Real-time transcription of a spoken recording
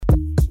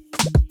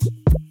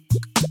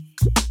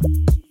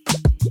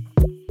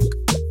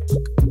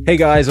Hey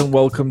guys, and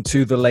welcome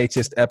to the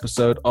latest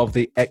episode of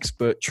the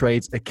Expert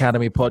Trades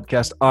Academy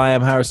podcast. I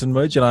am Harrison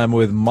Mudge, and I'm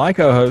with my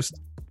co-host,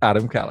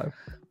 Adam Callow.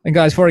 And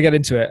guys, before I get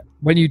into it,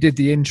 when you did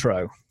the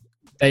intro,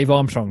 Dave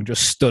Armstrong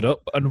just stood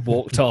up and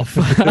walked off.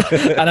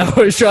 And I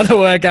was trying to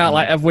work out,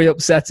 like, have we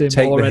upset him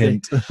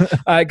already?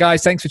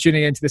 Guys, thanks for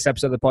tuning into this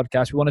episode of the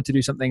podcast. We wanted to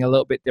do something a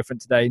little bit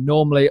different today.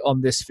 Normally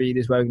on this feed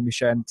is where we're going to be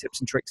sharing tips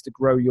and tricks to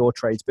grow your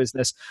trades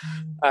business.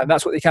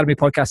 That's what the Academy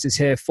podcast is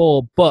here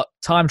for. But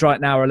times right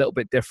now are a little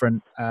bit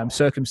different.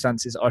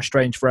 Circumstances are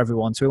strange for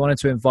everyone. So we wanted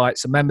to invite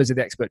some members of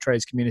the Expert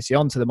Trades community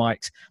onto the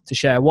mics to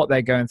share what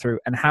they're going through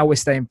and how we're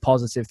staying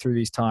positive through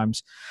these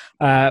times.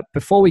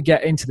 Before we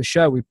get into the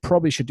show, we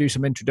probably should do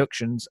some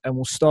introductions, and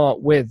we'll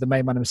start with the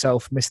main man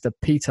himself, Mr.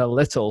 Peter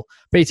Little.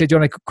 Peter, do you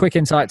want a quick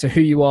insight to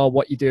who you are,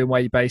 what you do, and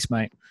where you're based,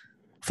 mate?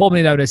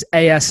 Formerly known as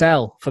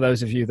ASL, for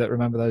those of you that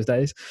remember those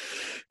days.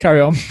 Carry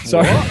on.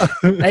 Sorry.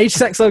 Age,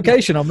 sex,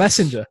 location on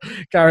Messenger.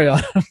 Carry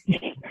on.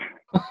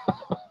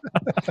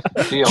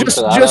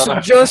 just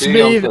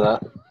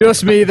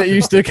me that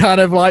used to kind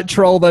of like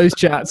troll those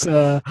chats.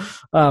 We're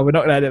not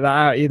going to edit that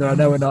out either. I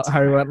know we're not.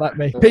 Harry won't let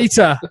me.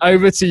 Peter,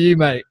 over to you,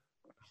 mate.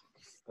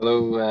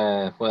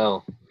 Hello.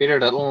 Well, Peter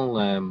Little.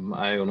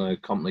 I own a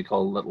company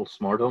called Little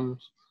Smart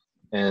Homes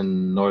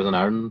in Northern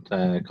Ireland,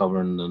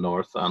 covering the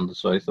north and the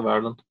south of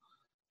Ireland,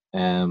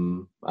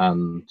 and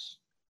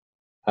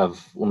have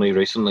only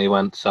recently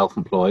went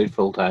self-employed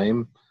full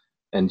time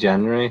in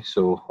January,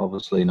 so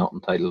obviously not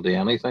entitled to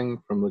anything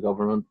from the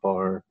government,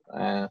 or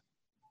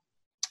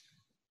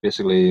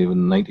basically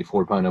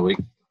 £94 a week,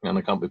 and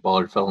I can't be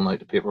bothered filling out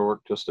the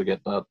paperwork just to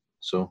get that,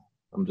 so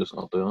I'm just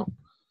not doing it.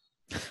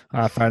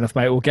 Fair enough,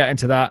 mate. We'll get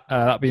into that.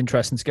 That'll be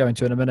interesting to go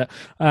into in a minute.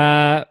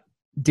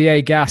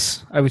 DA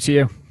Gas, over to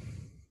you. I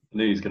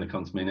knew he was going to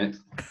come to me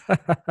next.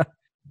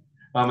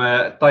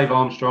 I'm Dave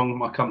Armstrong.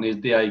 My company is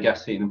DA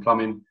Gas Heating and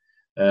Plumbing.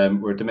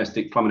 We're a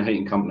domestic plumbing and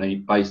heating company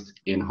based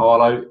in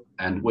Harlow,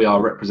 and we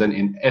are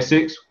representing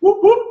Essex. Whoop,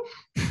 whoop.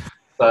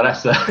 So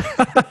that's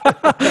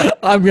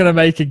I'm going to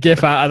make a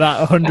gif out of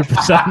that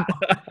 100%.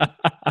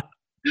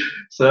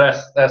 So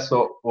that's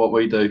what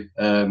we do,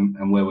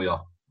 and where we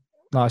are.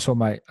 Nice one,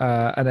 mate.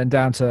 And then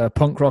down to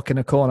punk rock in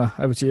a corner.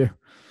 Over to you.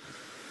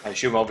 I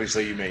assume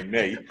obviously you mean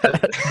me.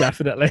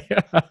 Definitely.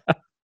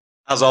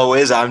 As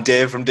always, I'm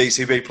Dave from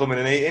DCB Plumbing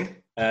and Heating.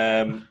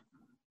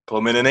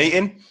 Plumbing and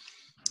Heating.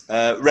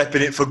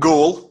 Repping it for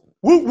goal.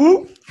 Woo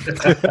woo.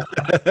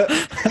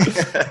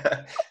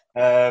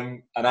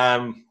 And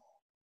I'm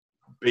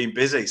being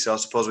busy, so I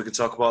suppose we could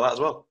talk about that as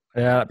well.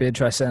 Yeah, that'd be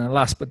interesting. And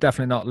last but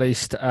definitely not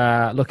least,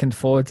 looking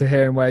forward to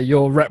hearing where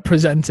you're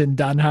representing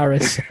Dan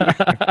Harris.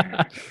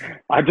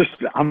 I'm just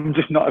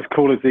not as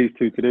cool as these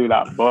two to do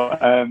that. But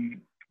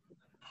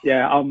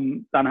yeah,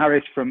 I'm Dan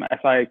Harris from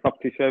SIA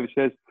Property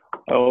Services.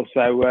 I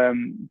also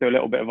do a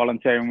little bit of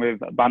volunteering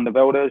with Band of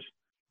Builders.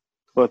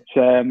 But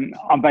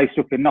I'm based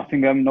up in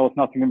Nottingham, North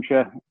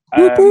Nottinghamshire.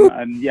 Whoop, whoop.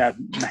 And yeah,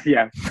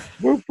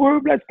 whoop,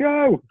 whoop, let's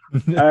go.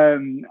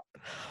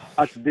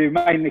 I do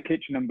mainly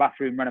kitchen and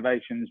bathroom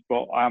renovations,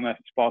 but I'm a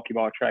sparky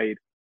by trade.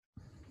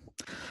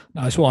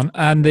 Nice one.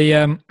 And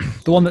the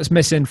one that's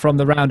missing from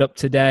the roundup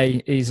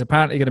today is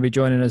apparently going to be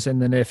joining us in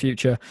the near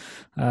future,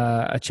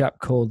 a chap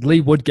called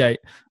Lee Woodgate.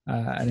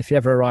 And if he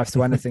ever arrives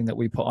to anything that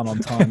we put on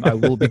time, I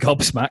will be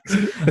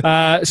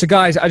gobsmacked. So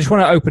guys, I just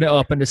want to open it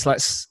up and just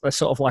let's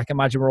sort of like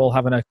imagine we're all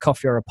having a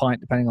coffee or a pint,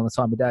 depending on the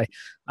time of day.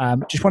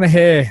 Just want to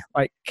hear,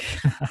 like,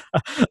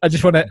 I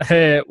just want to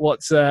hear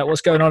what's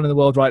going on in the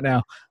world right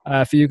now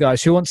for you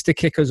guys. Who wants to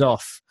kick us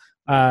off?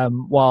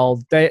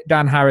 While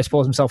Dan Harris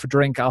pours himself a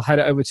drink, I'll head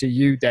it over to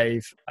you,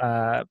 Dave.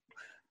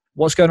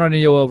 What's going on in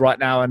your world right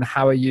now, and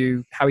how are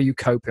you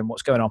coping?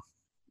 What's going on?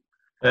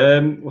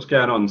 What's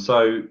going on?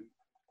 So,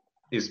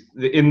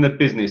 in the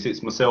business,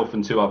 it's myself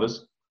and two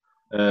others.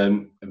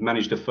 I've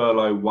managed to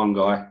furlough one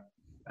guy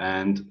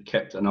and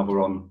kept another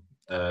on,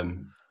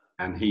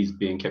 and he's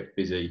being kept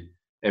busy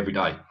every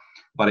day.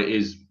 But it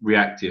is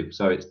reactive,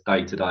 so it's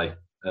day to day.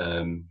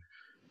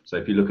 So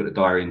if you look at the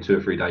diary in 2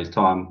 or 3 days'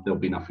 time, there'll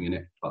be nothing in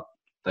it. But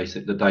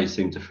the days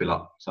seem to fill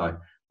up, so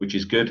which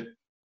is good.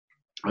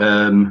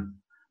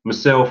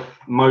 Myself,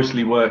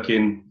 mostly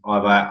working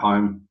either at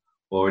home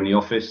or in the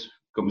office.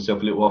 Got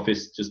myself a little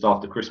office just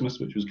after Christmas,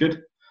 which was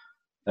good.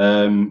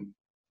 And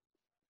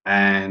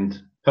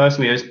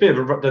personally,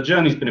 the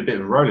journey's been a bit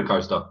of a roller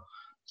coaster.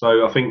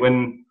 So I think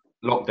when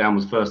lockdown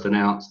was first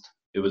announced,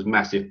 it was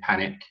massive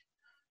panic.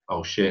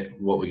 Oh shit,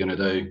 what are we going to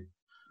do?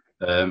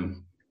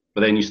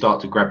 But then you start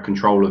to grab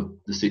control of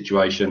the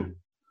situation.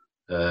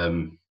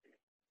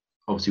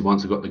 Obviously,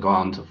 once I got the guy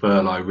onto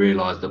furlough, I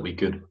realised that we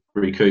could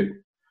recoup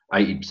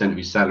 80% of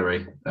his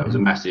salary. That was a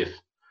massive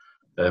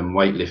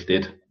weight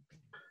lifted.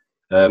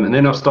 And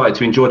then I've started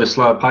to enjoy the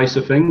slower pace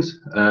of things,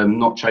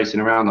 not chasing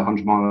around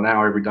 100 miles an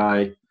hour every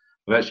day.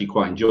 I've actually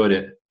quite enjoyed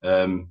it.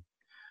 And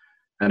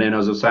then,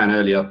 as I was saying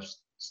earlier, I've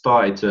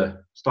started to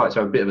have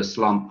a bit of a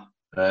slump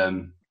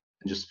and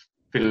just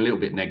feeling a little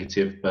bit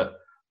negative, but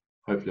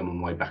hopefully I'm on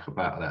my way back up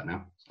out of that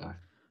now. So.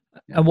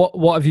 And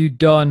what have you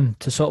done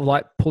to sort of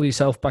like pull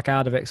yourself back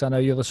out of it? Because I know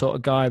you're the sort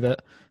of guy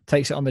that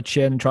takes it on the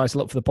chin and tries to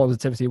look for the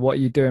positivity. What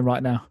are you doing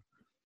right now?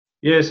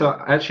 Yeah, so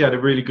I actually had a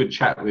really good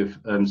chat with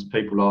some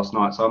people last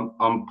night. So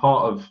I'm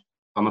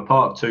a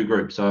part of two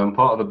groups. So I'm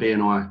part of a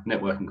BNI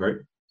networking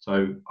group.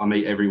 So I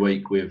meet every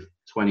week with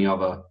 20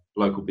 other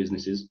local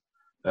businesses,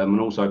 and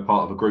also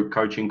part of a group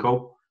coaching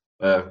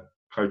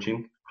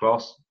coaching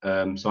class.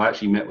 So I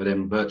actually met with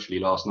them virtually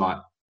last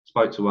night.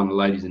 Spoke to one of the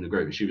ladies in the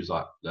group, and she was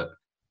like, "Look,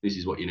 this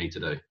is what you need to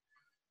do."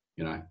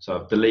 So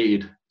I've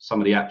deleted some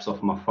of the apps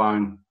off my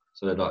phone.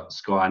 So they're like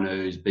Sky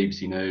News,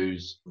 BBC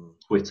News,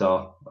 Twitter.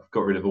 I've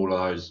got rid of all of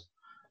those.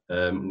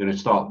 I'm going to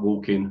start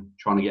walking,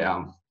 trying to get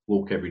out and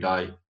walk every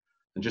day,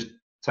 and just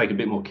take a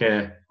bit more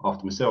care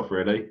after myself,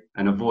 really,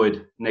 and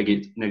avoid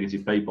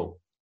negative people.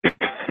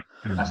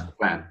 That's the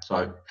plan.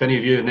 So if any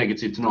of you are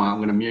negative tonight, I'm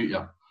going to mute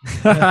you.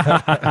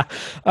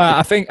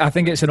 I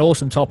think it's an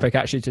awesome topic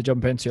actually to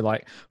jump into,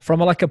 like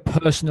from a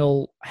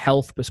personal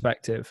health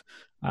perspective.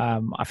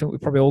 I think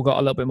we've probably all got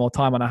a little bit more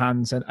time on our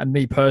hands, and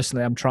me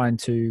personally, I'm trying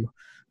to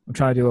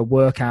do a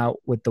workout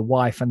with the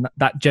wife, and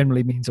that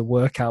generally means a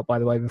workout, by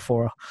the way,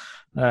 before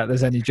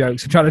there's any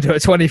jokes. I'm trying to do a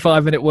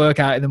 25-minute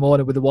workout in the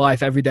morning with the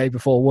wife every day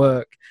before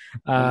work.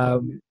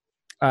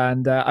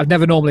 And I've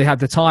never normally had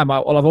the time.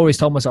 I've always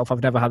told myself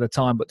I've never had the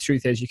time, but the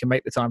truth is you can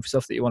make the time for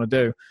stuff that you want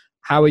to do.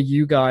 How are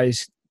you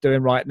guys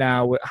doing right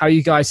now? How are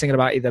you guys thinking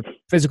about either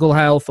physical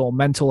health or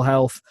mental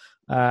health,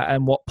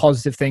 and what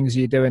positive things are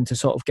you doing to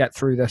sort of get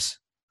through this?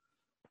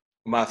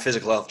 My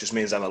physical health just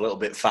means I'm a little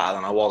bit fatter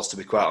than I was, to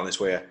be quite honest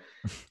with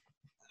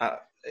you.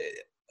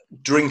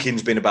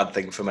 Drinking's been a bad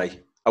thing for me.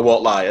 I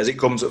won't lie. As it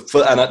comes,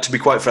 and to be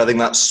quite fair, I think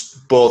that's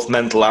both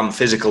mental and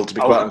physical, to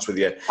be quite honest with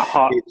you.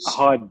 I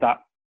hide that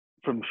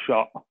from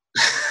shot.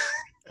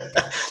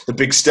 The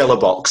big Stella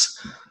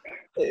box.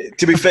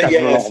 To be fair,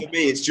 yeah, for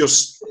me, it's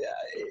just,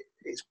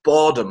 it's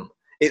boredom.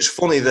 It's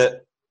funny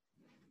that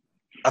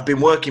I've been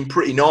working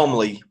pretty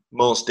normally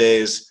most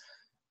days,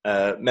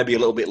 maybe a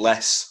little bit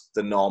less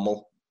than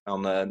normal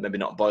on maybe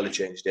not boiler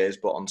change days,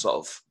 but on sort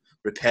of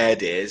repair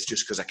days,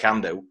 just because I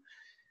can do.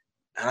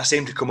 And I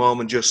seem to come home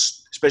and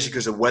just, especially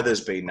because the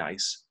weather's been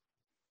nice,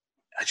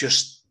 I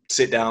just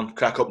sit down,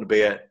 crack up the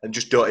beer, and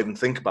just don't even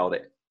think about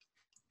it.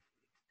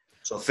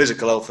 So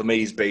physical health for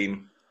me has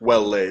been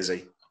well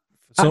lazy.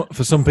 So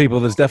for some people,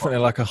 there's definitely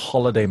like a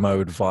holiday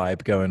mode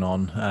vibe going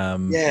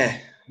on. Yeah.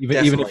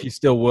 Even if you're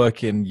still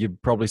working, you're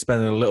probably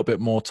spending a little bit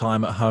more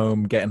time at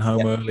home, getting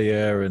home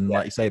earlier, and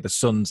like you say, the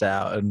sun's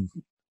out. And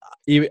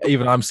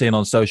even I'm seeing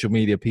on social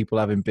media people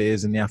having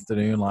beers in the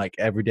afternoon, like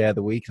every day of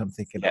the week. And I'm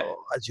thinking,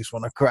 I just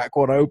want to crack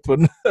one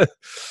open.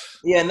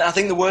 Yeah, and I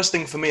think the worst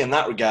thing for me in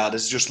that regard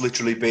has just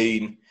literally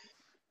been,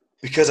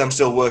 because I'm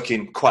still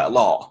working quite a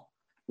lot,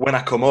 when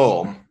I come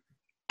home,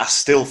 I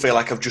still feel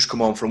like I've just come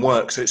home from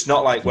work. So it's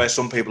not like where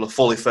some people are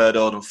fully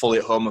furloughed and fully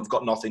at home, have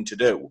got nothing to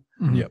do.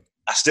 Mm-hmm. Yep.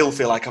 I still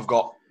feel like I've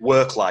got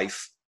work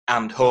life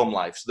and home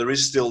life. So there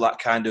is still that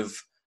kind of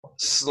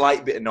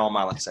slight bit of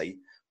normality.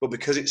 But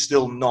because it's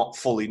still not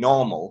fully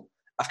normal,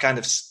 I've kind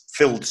of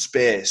filled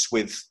space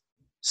with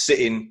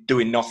sitting,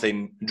 doing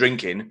nothing,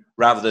 drinking,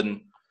 rather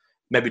than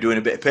maybe doing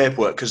a bit of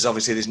paperwork, because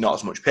obviously there's not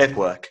as much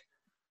paperwork.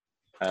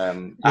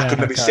 I could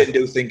maybe sit and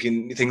do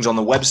things on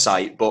the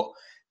website, but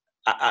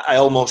I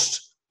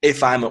almost,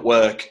 if I'm at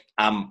work,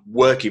 I'm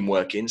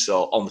working,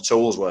 so on the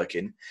tools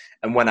working.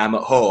 And when I'm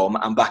at home,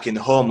 I'm back in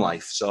the home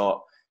life.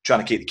 So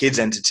trying to keep the kids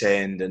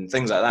entertained and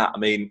things like that. I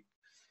mean,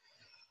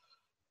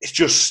 it's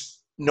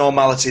just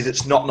normality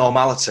that's not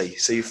normality.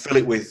 So you fill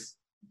it with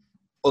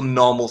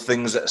unnormal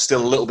things that are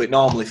still a little bit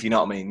normal, if you know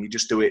what I mean. You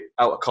just do it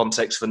out of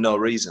context for no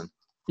reason.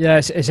 Yeah,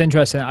 it's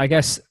interesting. I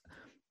guess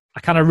I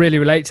kind of really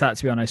relate to that,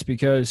 to be honest,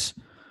 because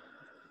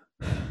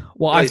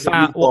what I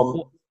found...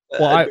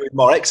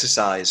 more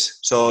exercise.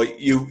 So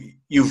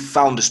you've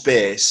found a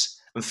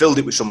space and filled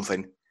it with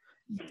something.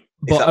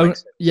 But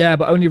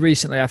only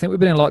recently. I think we've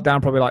been in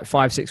lockdown probably like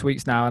 5-6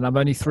 weeks now, and I'm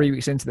only 3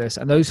 weeks into this.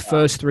 And those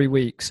first 3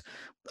 weeks,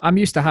 I'm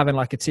used to having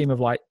like a team of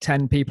like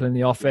 10 people in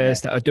the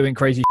office that are doing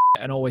crazy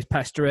shit and always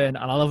pestering, and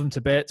I love them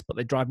to bits, but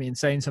they drive me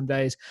insane some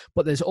days.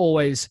 But there's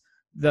always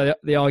the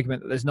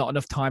argument that there's not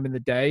enough time in the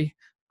day.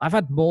 I've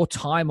had more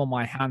time on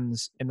my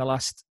hands in the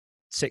last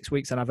 6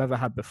 weeks than I've ever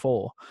had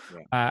before.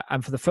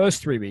 And for the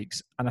first 3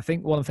 weeks, and I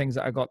think one of the things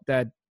that I got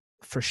dead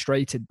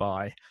frustrated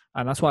by,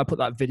 and that's why I put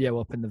that video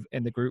up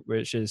in the group,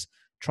 which is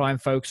try and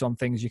focus on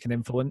things you can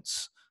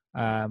influence,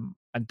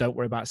 and don't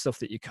worry about stuff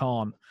that you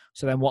can't.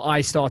 So then what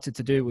I started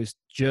to do was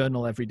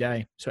journal every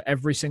day. So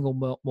every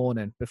single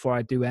morning before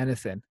I do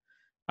anything,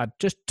 I'd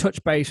just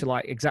touch base with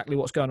like exactly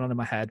what's going on in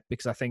my head,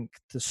 because I think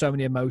there's so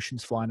many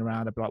emotions flying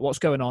around. I'd be like, what's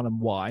going on and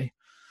why?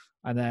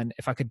 And then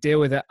if I could deal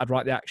with it, I'd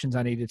write the actions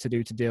I needed to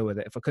do to deal with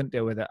it. If I couldn't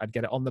deal with it, I'd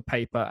get it on the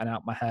paper and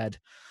out my head.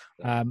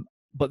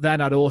 But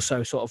then I'd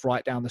also sort of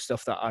write down the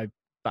stuff that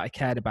I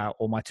cared about,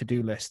 or my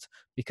to-do list,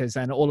 because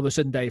then all of a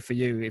sudden, Dave, for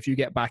you, if you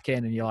get back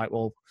in and you're like,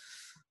 well,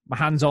 my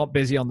hands aren't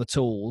busy on the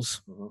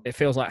tools. It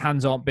feels like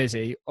hands aren't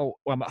busy. Oh,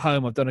 well, I'm at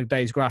home. I've done a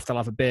day's graft. I'll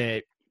have a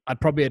beer. I'd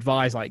probably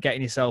advise like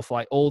getting yourself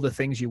like all the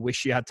things you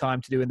wish you had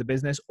time to do in the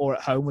business or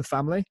at home with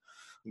family.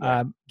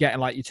 Getting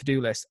like your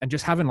to-do list and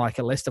just having like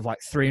a list of like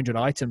 300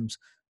 items.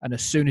 And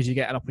as soon as you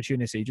get an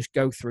opportunity, just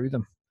go through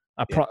them.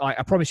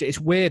 I promise you, it's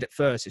weird at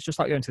first. It's just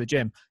like going to the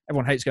gym.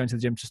 Everyone hates going to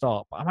the gym to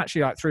start, but I'm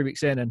actually like 3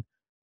 weeks in and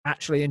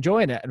actually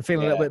enjoying it and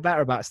feeling a little bit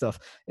better about stuff.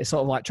 It's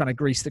sort of like trying to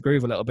grease the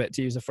groove a little bit,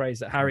 to use a phrase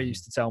that Harry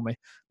used to tell me.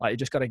 Like, you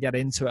just got to get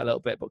into it a little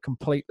bit, but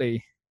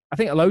completely. I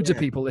think loads of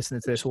people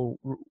listening to this will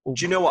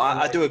do you know what?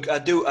 I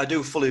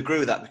do fully agree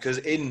with that, because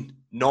in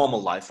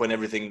normal life, when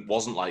everything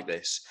wasn't like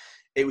this,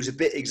 it was a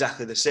bit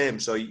exactly the same.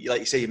 So, like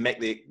you say, you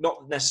make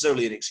not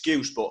necessarily an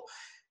excuse, but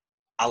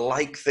I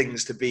like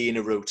things to be in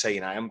a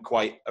routine. I am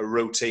quite a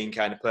routine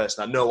kind of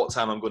person. I know what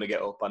time I'm going to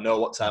get up. I know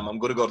what time I'm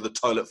going to go to the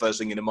toilet first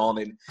thing in the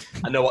morning.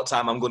 I know what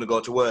time I'm going to go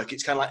to work.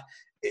 It's kind of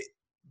like,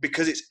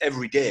 because it's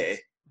every day,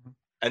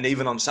 and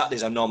even on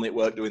Saturdays, I'm normally at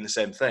work doing the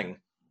same thing.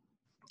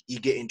 You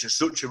get into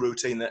such a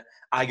routine that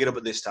I get up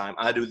at this time,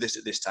 I do this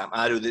at this time,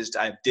 I do this,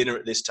 I have dinner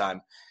at this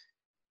time.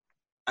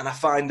 And I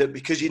find that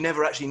because you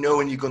never actually know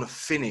when you're going to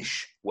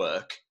finish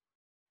work,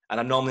 and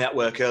I'm normally at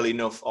work early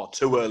enough or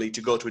too early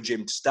to go to a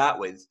gym to start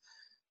with,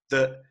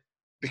 that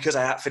because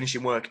I am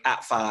finishing work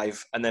at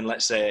 5 and then,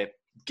 let's say,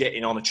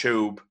 getting on a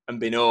tube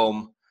and being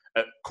home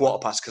at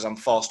 15:15 because I'm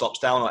 4 stops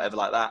down or whatever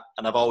like that,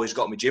 and I've always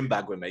got my gym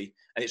bag with me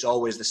and it's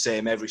always the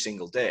same every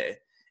single day.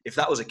 If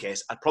that was the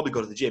case, I'd probably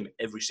go to the gym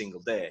every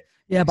single day.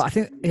 Yeah, but I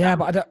think,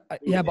 but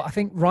I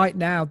think right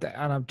now,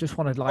 and I just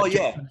wanted like,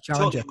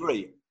 totally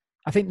agree.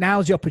 I think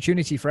now's the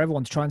opportunity for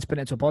everyone to try and spin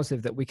it to a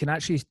positive, that we can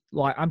actually,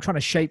 like, I'm trying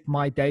to shape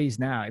my days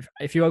now.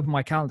 If you open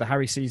my calendar,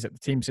 Harry sees it, the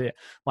team see it.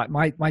 Like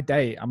my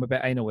day, I'm a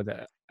bit anal with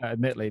it,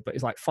 admittedly, but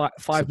it's like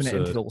 5-minute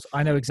intervals.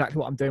 I know exactly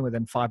what I'm doing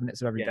within 5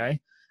 minutes of every day.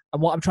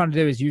 And what I'm trying to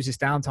do is use this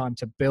downtime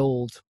to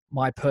build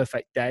my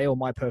perfect day or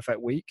my perfect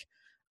week.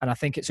 And I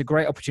think it's a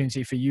great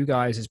opportunity for you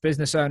guys as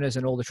business owners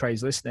and all the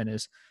trades listening,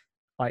 is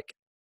like,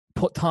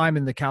 put time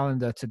in the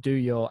calendar to do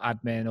your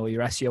admin or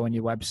your SEO on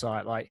your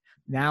website. Like,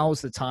 now's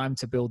the time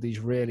to build these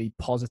really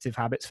positive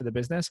habits for the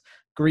business.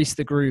 Grease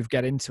the groove,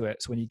 get into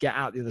it. So when you get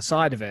out the other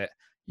side of it,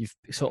 you've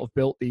sort of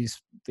built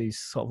these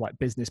sort of like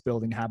business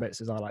building habits,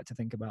 as I like to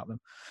think about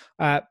them.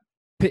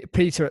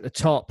 Peter at the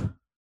top,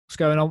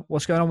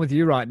 what's going on with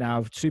you right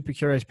now? Super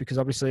curious, because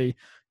obviously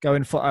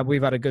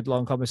we've had a good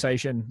long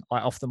conversation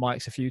like off the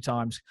mics a few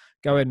times,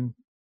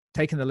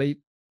 taking the leap,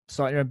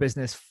 starting your own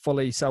business,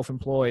 fully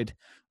self-employed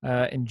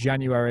in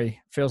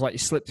January. Feels like you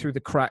slipped through the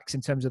cracks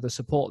in terms of the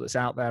support that's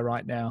out there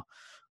right now.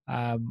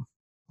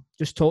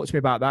 Just talk to me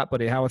about that,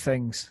 buddy. How are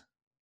things?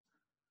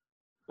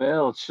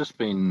 Well, it's just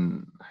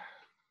been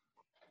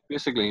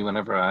basically,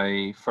 whenever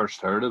I first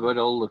heard about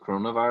all the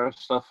coronavirus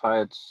stuff,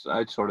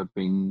 I'd sort of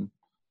been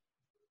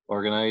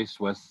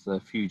organized with a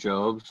few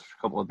jobs,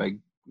 a couple of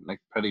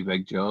pretty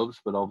big jobs,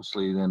 but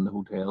obviously then the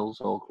hotels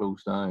all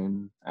closed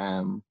down.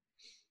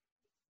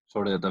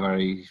 Sort of at the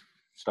very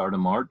start of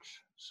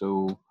March.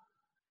 So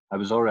I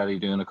was already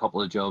doing a couple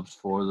of jobs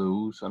for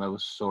those, and I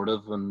was sort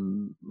of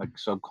in like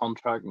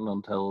subcontracting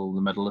until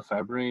the middle of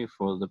February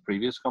for the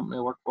previous company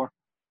I worked for.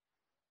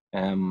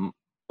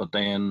 But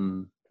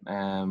then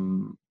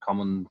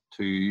coming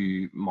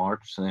to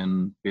March,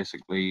 then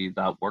basically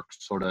that work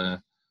sort of,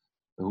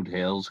 the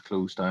hotels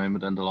closed down,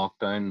 went into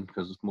lockdown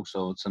because most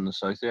of it's in the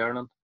south of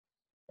Ireland.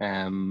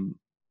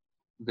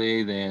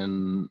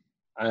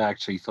 I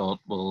actually thought,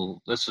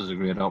 well, this is a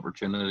great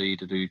opportunity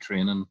to do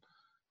training,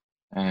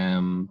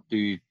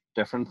 do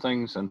different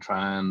things and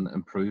try and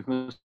improve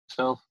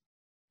myself.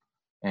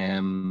 But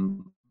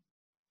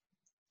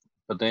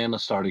then I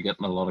started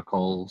getting a lot of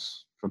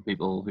calls from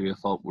people who I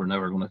thought were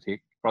never going to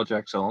take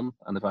projects on,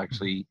 and they've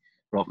actually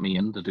brought me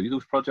in to do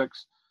those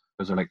projects,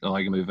 because they're like, oh,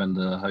 I can move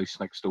into the house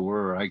next door,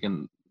 or I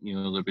can,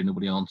 there'll be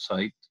nobody on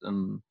site.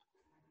 And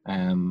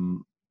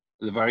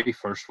the very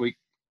first week,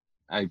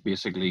 I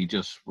basically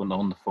just went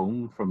on the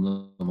phone from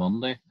the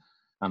Monday,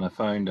 and I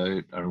found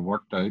out, or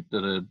worked out,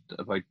 that I had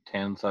about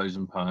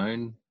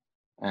 £10,000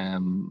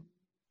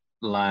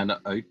 lined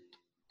out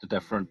to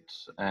different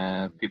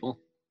people.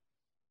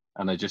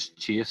 And I just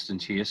chased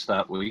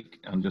that week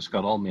and just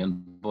got all my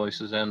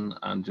invoices in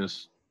and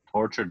just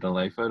tortured the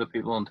life out of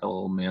people until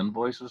all my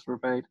invoices were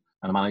paid.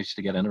 And I managed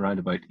to get in around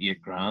about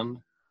 $8,000.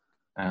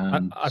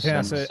 And I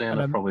think that's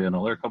probably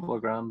another couple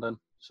of grand then.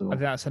 So I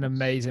think that's an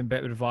amazing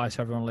bit of advice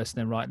for everyone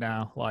listening right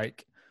now.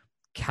 Like,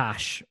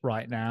 cash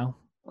right now,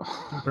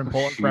 super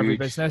important for every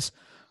business.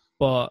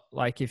 But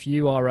like, if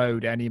you are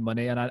owed any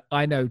money, and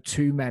I know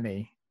too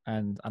many,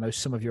 and I know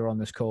some of you are on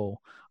this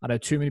call, I know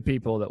too many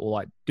people that will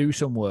like do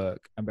some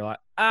work and be like,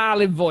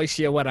 I'll invoice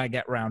you when I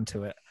get round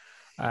to it.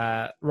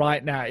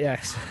 Right now,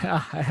 yes.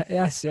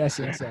 yes.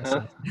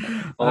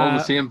 All on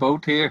the same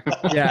boat here.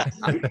 Yeah.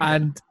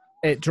 And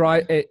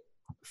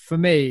for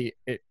me,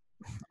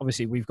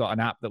 obviously we've got an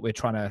app that we're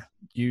trying to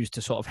use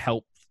to sort of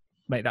help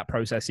make that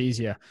process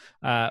easier.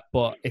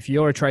 But if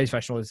you're a trades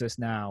professional as this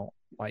now,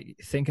 like,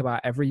 think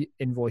about every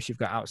invoice you've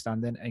got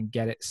outstanding and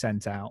get it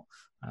sent out.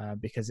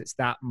 because it's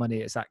that money,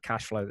 it's that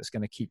cash flow that's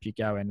going to keep you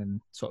going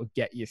and sort of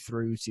get you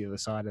through to the other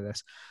side of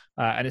this.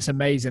 And it's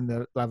amazing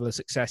the level of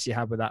success you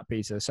have with that,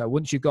 Peter. So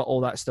once you've got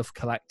all that stuff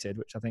collected,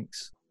 which I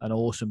think's an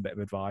awesome bit of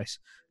advice,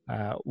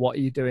 what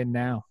are you doing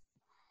now?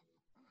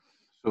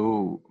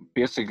 So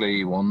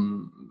basically,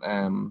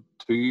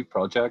 two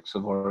projects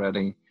have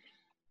already.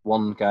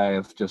 One guy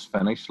I've just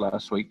finished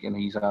last week, and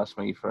he's asked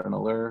me for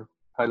another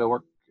pile of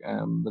work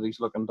that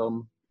he's looking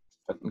done,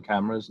 fitting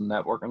cameras and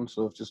networking.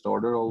 So I've just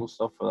ordered all the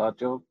stuff for that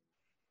job.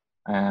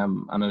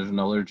 And there's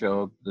another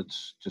job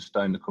that's just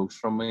down the coast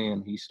from me,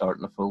 and he's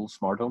starting a full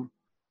smart home.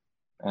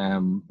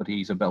 But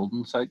he's a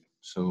building site,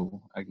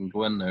 so I can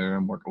go in there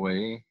and work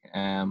away.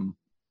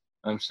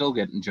 I'm still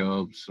getting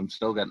jobs. I'm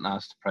still getting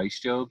asked to price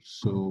jobs,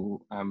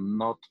 so I'm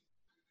not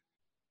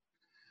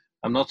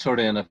sort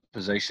of in a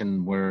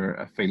position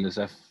where I feel as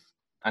if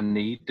I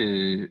need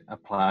to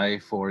apply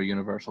for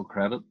universal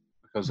credit,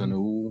 because I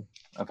know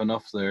I've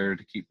enough there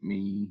to keep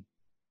me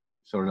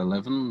sort of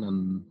living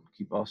and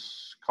keep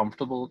us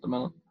comfortable at the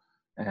minute.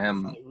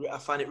 I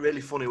find it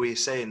really funny when you're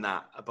saying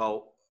that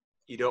about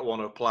you don't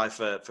want to apply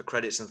for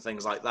credits and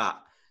things like that.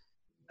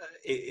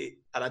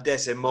 And I dare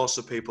say most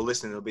of the people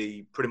listening will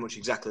be pretty much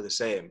exactly the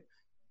same.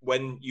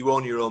 When you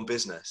own your own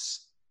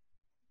business,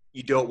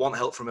 you don't want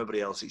help from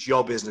everybody else. It's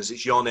your business.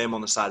 It's your name on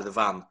the side of the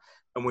van.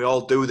 And we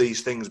all do these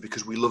things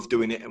because we love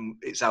doing it and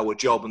it's our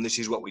job and this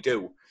is what we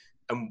do.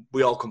 And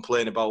we all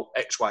complain about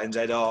X, Y, and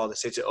Z. Oh, they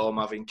sit at home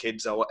having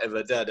kids or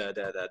whatever,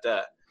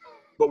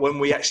 But when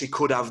we actually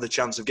could have the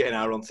chance of getting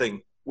our own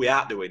thing, we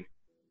aren't doing.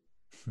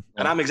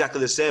 And I'm exactly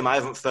the same. I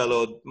haven't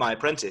furloughed my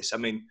apprentice. I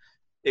mean,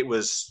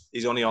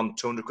 he's only on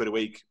 200 quid a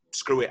week.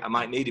 Screw it. I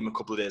might need him a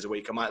couple of days a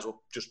week. I might as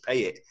well just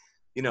pay it,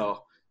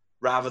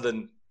 rather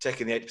than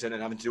taking the 8%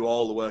 and having to do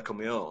all the work on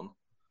my own.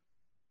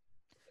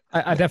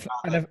 I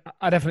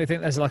definitely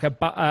think there's like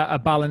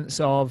a balance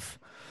of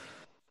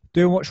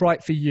doing what's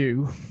right for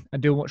you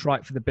and doing what's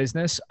right for the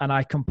business. And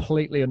I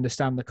completely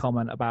understand the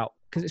comment about,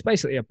 because it's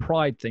basically a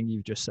pride thing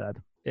you've just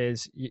said,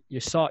 is you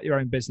start your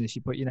own business,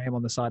 you put your name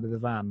on the side of the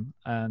van,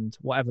 and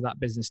whatever that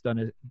business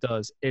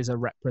does is a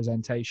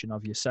representation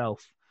of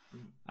yourself.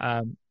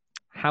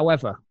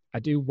 However, I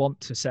do want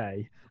to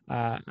say,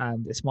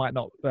 and this might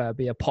not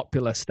be a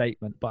popular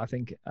statement, but I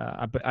think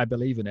I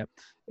believe in it,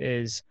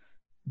 is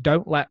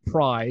don't let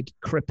pride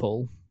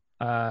cripple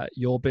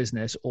your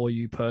business or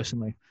you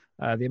personally.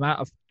 The amount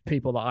of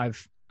people that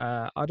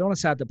I don't want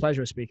to say had the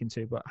pleasure of speaking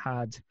to, but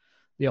had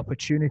the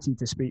opportunity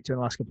to speak to in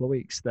the last couple of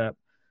weeks, that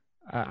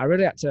I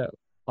really had to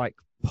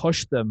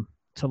push them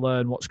to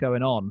learn what's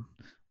going on.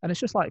 And it's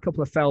just like a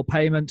couple of failed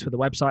payments with the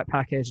website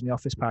package and the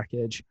office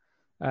package.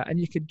 And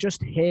you could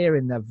just hear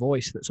in their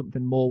voice that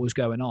something more was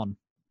going on.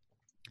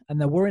 And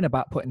they're worrying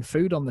about putting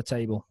food on the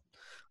table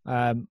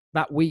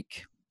that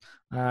week.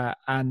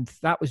 And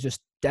that was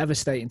just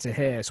devastating to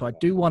hear. So I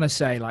do want to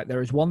say,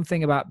 there is one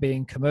thing about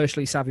being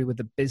commercially savvy with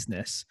the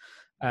business.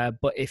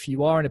 But if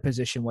you are in a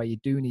position where you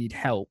do need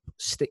help,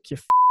 stick your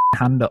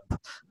hand up.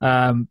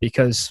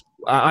 Because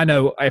I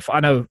know if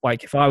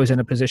I was in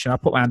a position, I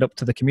put my hand up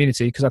to the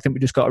community, because I think we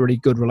just got a really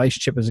good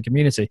relationship as a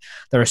community.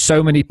 There are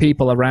so many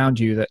people around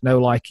you that know,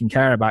 like, and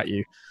care about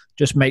you.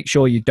 Just make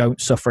sure you don't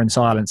suffer in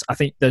silence. I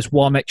think there's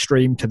one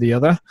extreme to the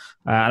other.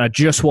 And I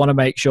just want to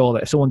make sure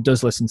that if someone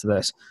does listen to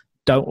this,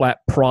 don't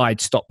let pride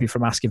stop you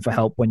from asking for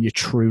help when you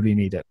truly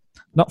need it.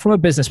 Not from a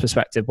business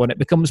perspective. When it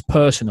becomes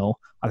personal,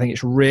 I think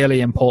it's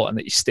really important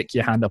that you stick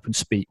your hand up and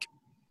speak.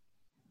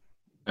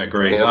 I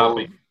agree.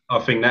 I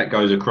think that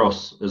goes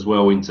across as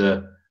well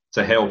into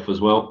health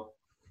as well.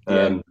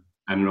 And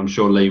I'm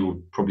sure Lee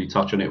will probably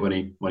touch on it when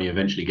he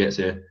eventually gets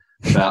here,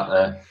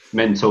 about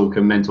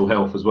mental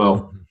health as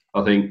well.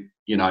 I think,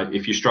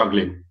 if you're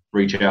struggling,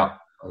 reach out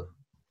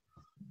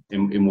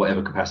in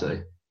whatever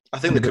capacity. I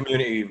think the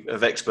community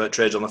of expert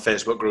trades on the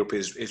Facebook group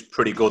is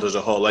pretty good as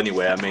a whole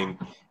anyway. I mean,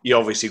 you're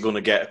obviously going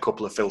to get a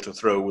couple of filter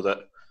through that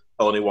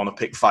only want to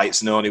pick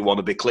fights and only want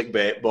to be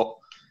clickbait. But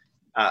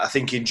I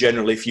think in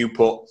general, if you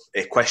put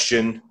a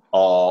question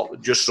or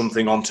just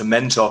something onto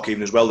Men Talk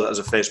even as well, that as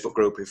a Facebook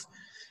group,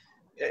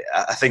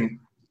 I think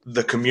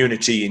the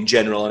community in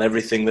general and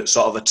everything that's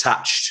sort of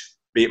attached,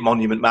 be it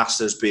Monument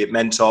Masters, be it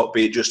Men Talk,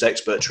 be it just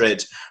expert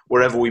trades,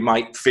 wherever we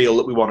might feel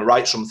that we want to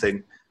write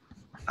something,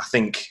 I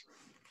think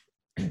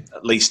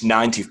at least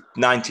 90%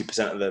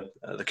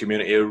 of the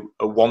community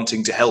are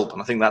wanting to help,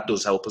 and I think that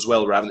does help as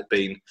well, rather than it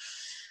being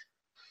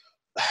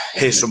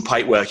here's some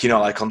pipe work,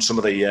 like on some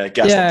of the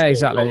gas. Yeah,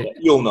 exactly.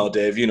 You'll know,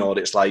 Dave. You know what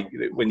it's like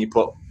when you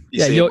put.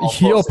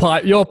 Your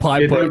pipe work.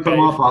 Don't put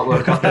my pipe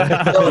work up there.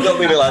 Don't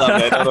mean it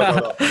like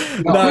that,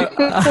 mate.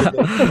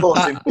 No.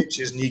 Posting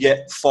pictures and you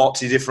get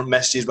 40 different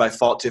messages by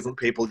 40 different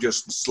people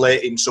just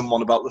slating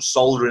someone about the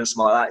soldering and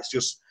something like that.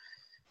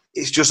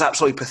 It's just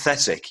absolutely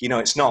pathetic.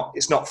 It's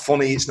not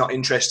funny. It's not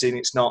interesting.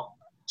 It's not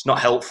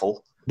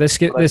helpful. This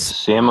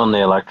same on the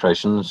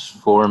electricians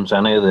forums,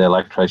 any of the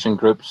electrician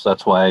groups.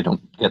 That's why I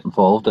don't get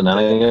involved in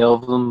any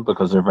of them,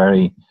 because they're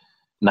very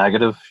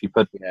negative. You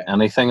put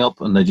anything up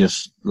and they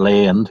just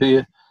lay into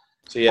you.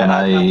 So yeah, and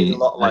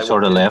I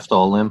sort of left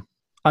all them.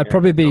 I'd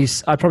probably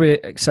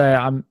say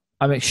I'm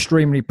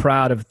extremely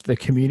proud of the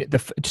community,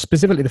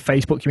 specifically the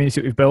Facebook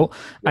community that we've built,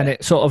 and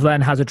it sort of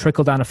then has a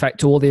trickle down effect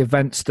to all the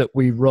events that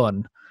we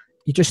run.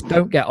 You just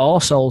don't get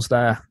arseholes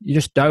there. You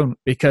just don't,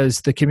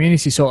 because the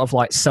community sort of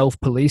like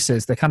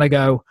self-polices. They kind of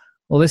go,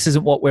 well, this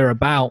isn't what we're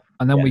about,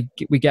 and then we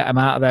get them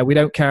out of there. We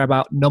don't care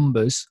about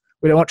numbers.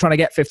 We're not trying to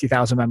get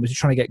 50,000 members. We're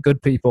trying to get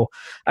good people.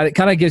 And it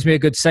kind of gives me a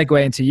good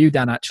segue into you,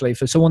 Dan, actually,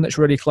 for someone that's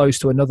really close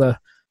to another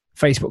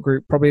Facebook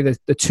group, probably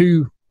the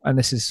two, and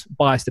this is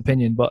biased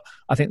opinion, but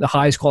I think the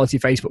highest quality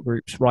Facebook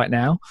groups right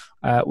now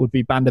would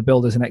be Band of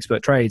Builders and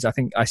Expert Trades. I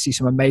think I see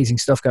some amazing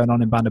stuff going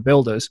on in Band of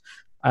Builders.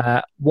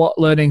 What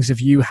learnings have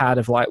you had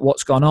of like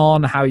what's gone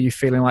on? How are you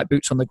feeling, like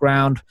boots on the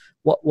ground?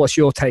 What's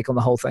your take on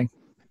the whole thing?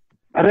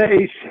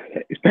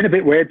 It's been a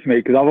bit weird to me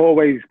because I've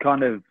always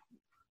kind of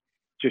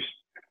just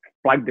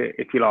flagged it,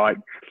 if you like.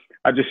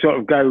 I just sort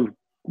of go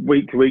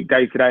week to week,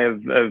 day to day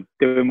of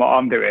doing what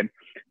I'm doing.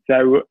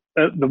 So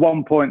at the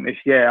one point this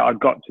year, I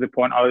got to the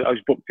point I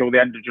was booked till the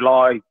end of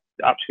July,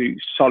 absolutely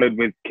solid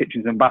with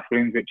kitchens and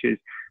bathrooms, which is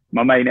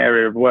my main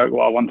area of work.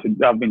 What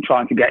I've been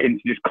trying to get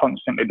into, just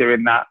constantly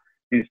doing that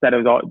instead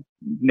of like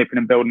nipping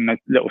and building a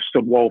little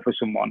stud wall for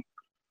someone.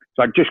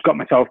 So I just got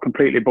myself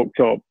completely booked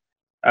up.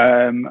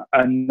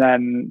 And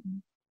then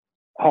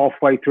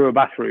halfway through a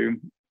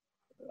bathroom,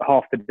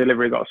 half the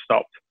delivery got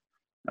stopped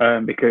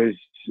because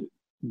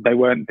they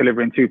weren't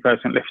delivering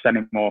 2-person lifts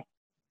anymore.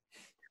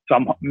 So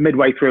I'm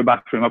midway through a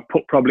bathroom. I've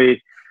put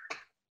probably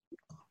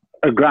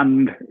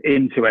 $1,000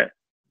 into it,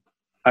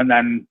 and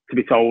then to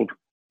be told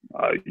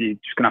you're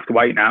just gonna have to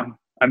wait now.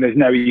 And you're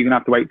gonna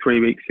have to wait 3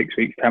 weeks, 6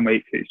 weeks, 10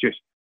 weeks. It's just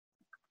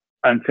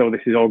until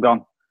this is all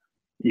gone,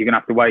 you're gonna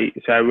have to wait.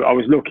 So I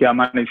was lucky. I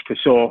managed to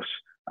source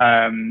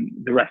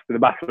the rest of the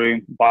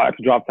bathroom, but I had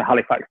to drive to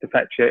Halifax to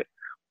fetch it.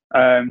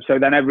 So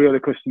then every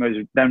other customer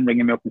is then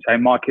ringing me up and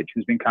saying my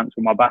kitchen's been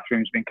cancelled, my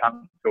bathroom's been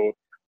cancelled.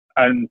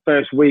 And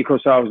first week or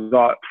so I was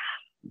like,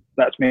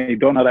 that's me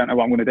done. I don't know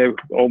what I'm going to do,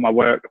 all my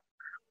work.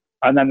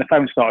 And then the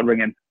phone started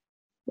ringing.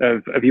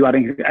 Have you had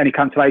any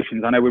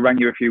cancellations? I know we rang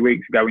you a few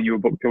weeks ago when you were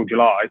booked till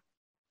July.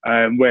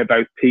 We're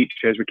both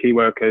teachers, we're key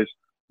workers.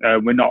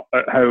 We're not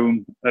at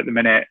home at the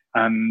minute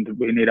and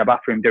we need our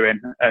bathroom doing.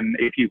 And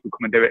if you could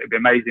come and do it, it'd be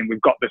amazing.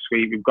 We've got the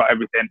suite, we've got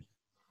everything.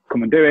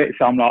 Come and do it.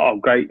 So I'm like, oh,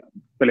 great,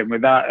 filling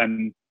with that.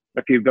 And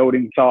a few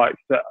building sites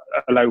that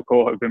are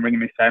local have been ringing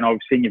me saying, oh, I've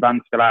seen your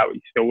van still out,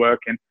 you're still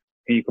working.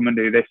 Can you come and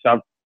do this?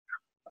 So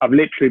I've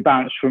literally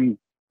bounced from,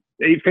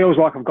 it feels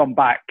like I've gone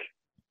back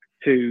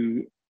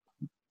to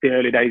the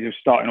early days of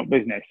starting up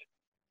business,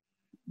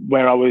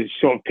 where I was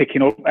sort of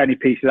picking up any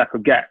pieces I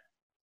could get,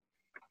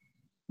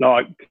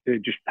 like to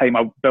just pay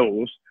my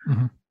bills.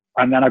 Mm-hmm.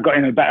 And then I got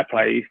in a better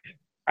place,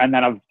 and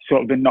then I've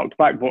sort of been knocked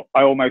back. But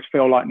I almost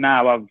feel like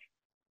now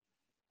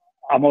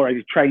I'm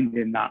already trained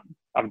in that.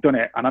 I've done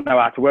it and I know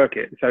how to work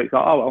it. So it's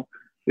like, oh, well,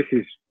 this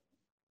is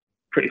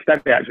pretty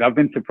steady actually. I've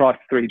been surprised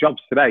 3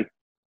 jobs today,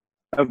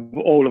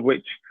 all of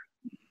which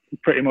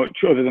pretty much,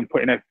 other than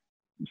putting a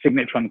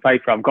signature on the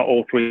paper, I've got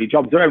all 3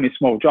 jobs. They're only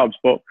small jobs,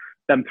 but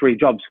them 3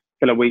 jobs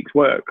fill a week's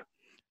work.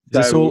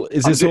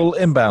 Is this all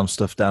inbound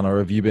stuff, Dan, or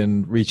have you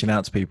been reaching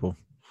out to people?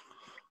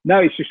 No,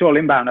 it's just all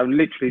inbound.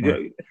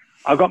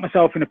 I got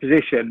myself in a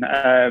position.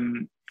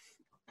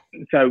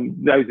 So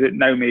those that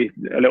know me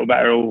a little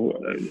better,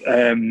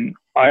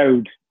 I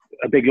owed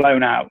a big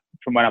loan out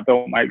from when I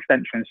built my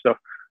extension and stuff.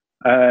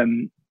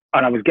 And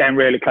I was getting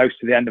really close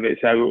to the end of it.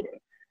 So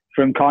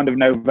from kind of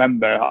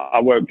November, I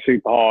worked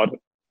super hard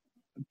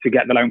to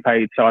get the loan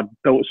paid. So I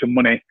built some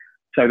money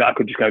so that I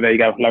could just go, there you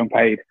go, loan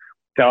paid.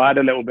 So I had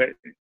a little bit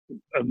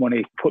of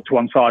money put to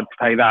one side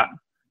to pay that.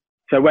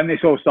 So when this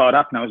all started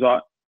happening, I was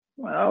like,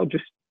 well, I'll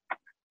just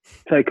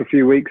take a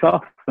few weeks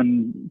off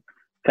and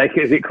take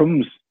it as it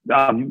comes.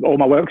 All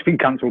my work's been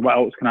cancelled. What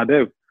else can I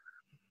do?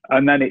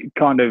 And then it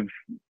kind of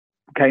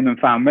came and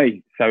found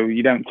me. So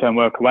you don't turn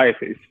work away if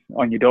it's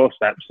on your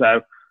doorstep.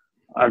 So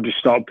I just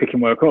started picking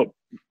work up.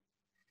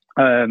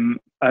 And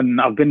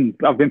I've been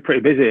pretty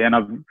busy, and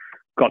I've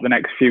got the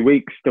next few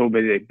weeks still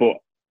busy. But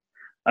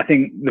I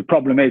think the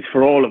problem is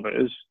for all of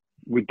us,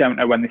 we don't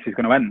know when this is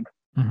going to end.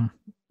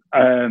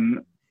 Mm-hmm.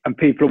 And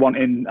people are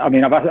wanting. I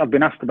mean, I've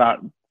been asked about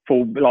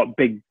full, like,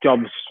 big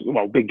jobs.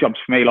 Well, big jobs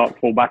for me, like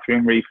full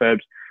bathroom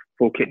refurbs,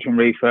 full kitchen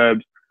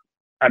refurbs,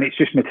 and it's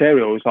just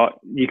materials. Like,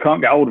 you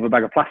can't get hold of a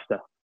bag of plaster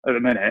at the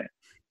minute,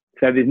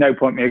 so there's no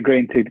point me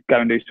agreeing to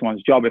go and do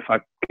someone's job if I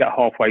get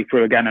halfway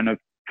through again and have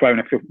thrown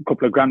a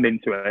couple of grand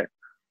into it,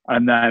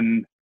 and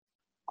then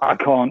I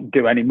can't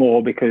do any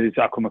more because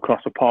I come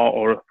across a part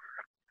or a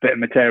bit of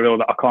material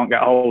that I can't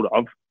get hold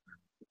of.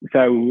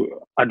 So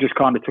I just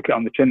kind of took it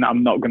on the chin that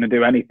I'm not going to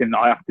do anything that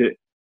I have to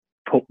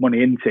put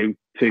money into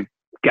to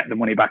get the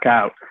money back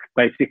out.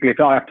 Basically, if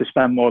I have to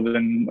spend more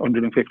than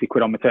 150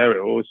 quid on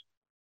materials,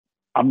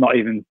 I'm not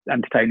even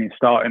entertaining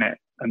starting it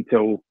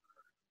until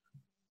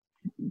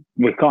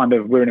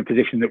we're in a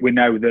position that we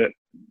know that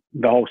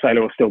the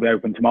wholesaler will still be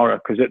open tomorrow.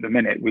 Because at the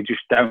minute, we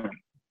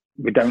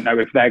don't know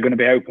if they're going to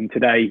be open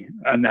today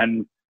and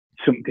then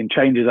something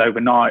changes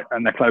overnight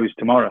and they're closed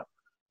tomorrow.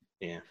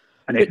 Yeah.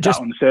 And it's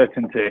that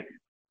uncertainty.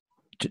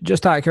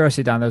 Just out of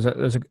curiosity, Dan,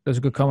 there's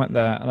a good comment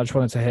there, and I just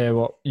wanted to hear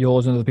what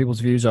yours and other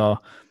people's views are.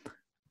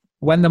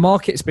 When the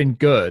market's been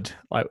good,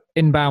 like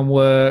inbound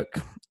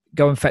work,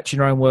 go and fetching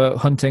your own work,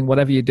 hunting,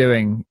 whatever you're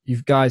doing,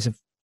 you guys have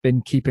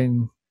been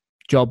keeping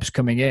jobs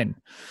coming in,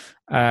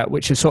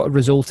 which has sort of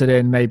resulted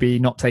in maybe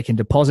not taking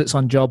deposits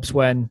on jobs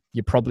when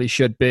you probably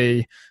should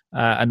be,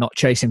 and not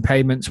chasing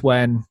payments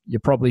when you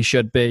probably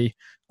should be.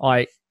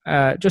 Like,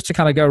 just to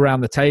kind of go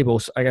around the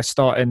tables, I guess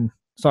starting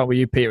with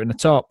you, Peter, in the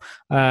top,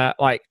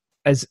 like,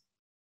 as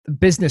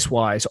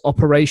business-wise,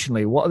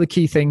 operationally, what are the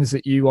key things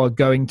that you are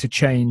going to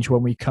change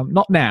when we come,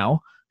 not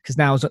now, because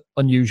now is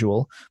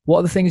unusual, what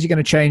are the things you're going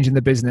to change in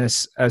the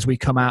business as we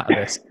come out of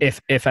this,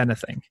 if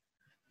anything?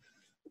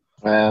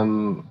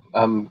 I'm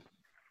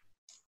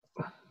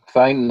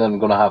finding I'm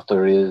going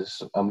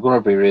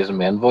to be raising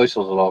my invoices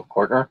a lot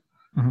quicker,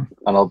 and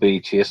I'll be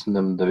chasing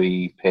them to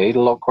be paid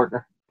a lot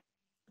quicker.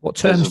 What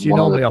terms do you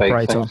normally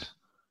operate on?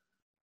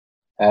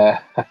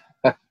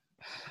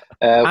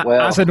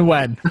 Well, as and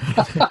when.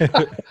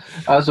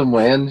 As and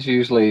when's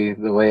usually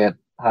the way it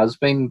has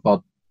been,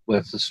 but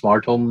with the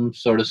smart home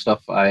sort of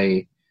stuff,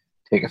 I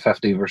take a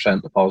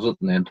 50% deposit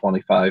and then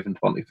 25 and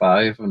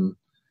 25, and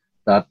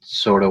that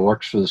sort of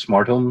works for the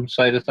smart home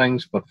side of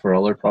things, but for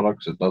other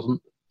products it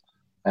doesn't.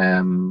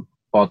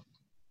 But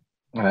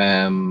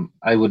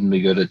I wouldn't be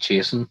good at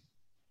chasing.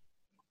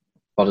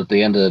 But at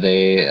the end of the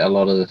day, a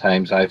lot of the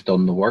times I've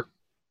done the work,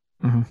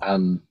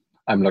 and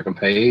I'm looking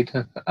paid,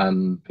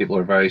 and people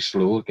are very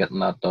slow at getting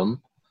that done.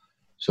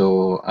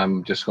 So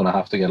I'm just going to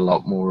have to get a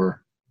lot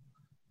more,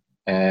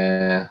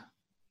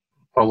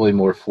 probably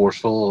more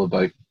forceful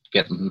about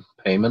getting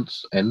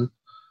payments in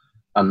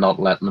and not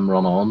letting them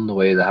run on the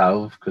way they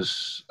have.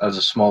 Because as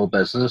a small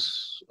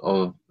business,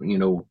 for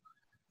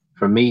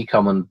me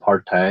coming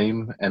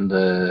part-time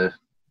in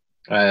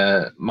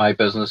my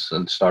business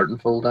and starting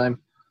full-time,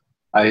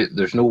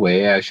 there's no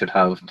way I should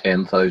have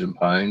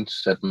 £10,000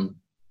 sitting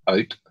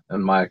out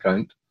in my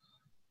account.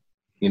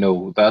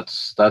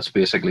 That's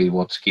basically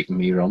what's keeping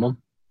me running.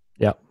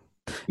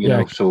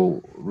 Yeah.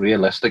 So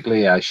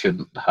realistically, I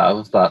shouldn't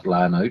have that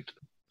line out.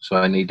 So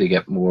I need to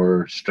get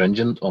more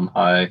stringent on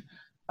how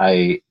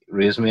I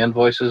raise my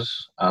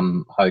invoices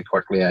and how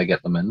quickly I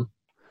get them in.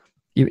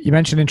 You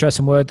mentioned an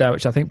interesting word there,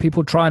 which I think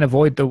people try and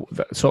avoid the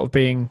sort of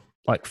being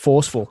like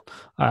forceful.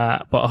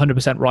 But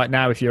 100% right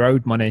now, if you're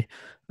owed money,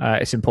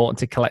 it's important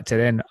to collect it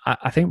in.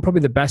 I think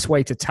probably the best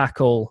way to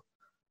tackle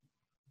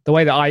the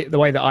way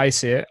that I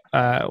see it,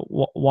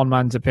 one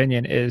man's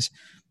opinion, is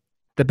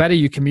the better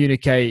you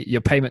communicate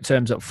your payment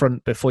terms up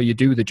front before you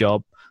do the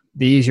job,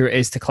 the easier it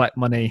is to collect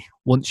money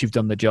once you've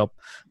done the job.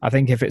 I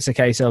think if it's a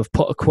case of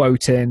put a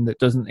quote in that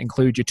doesn't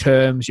include your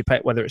terms, you pay,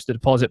 whether it's the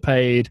deposit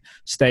paid,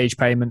 stage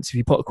payments, if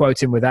you put a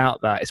quote in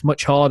without that, it's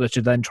much harder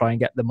to then try and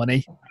get the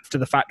money after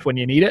the fact when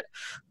you need it.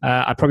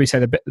 I'd probably say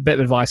the bit of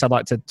advice I'd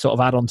like to sort of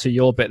add on to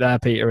your bit there,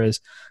 Peter, is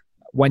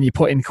when you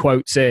put in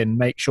quotes in,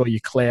 make sure you're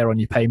clear on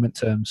your payment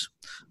terms,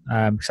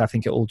 because I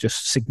think it will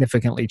just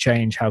significantly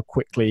change how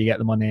quickly you get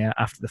the money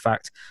after the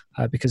fact.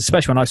 Because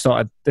especially when I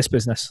started this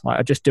business,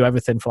 I just do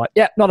everything for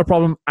not a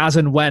problem, as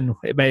and when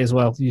it may as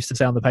well. Used to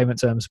say on the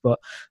payment terms, but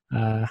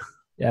now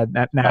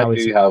I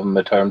do have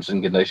my terms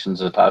and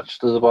conditions attached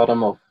to the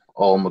bottom of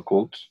all my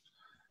quotes.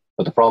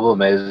 But the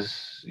problem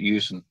is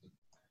using.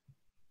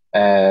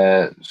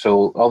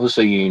 So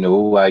obviously,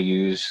 I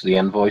use the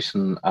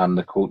invoicing and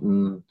the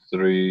quoting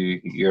through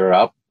your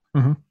app,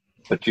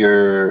 but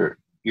your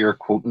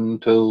quoting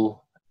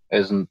tool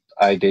isn't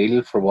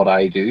ideal for what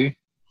I do,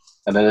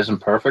 and it isn't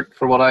perfect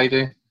for what I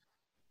do.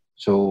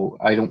 So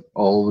I don't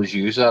always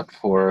use that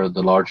for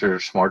the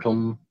larger smart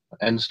home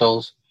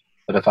installs.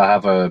 But if I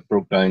have a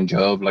broke down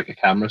job like a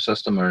camera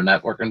system or a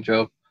networking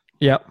job,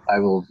 I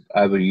will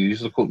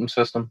use the quoting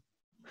system.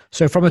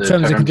 So from a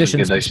terms and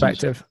conditions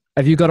perspective,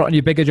 have you got it on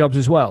your bigger jobs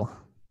as well?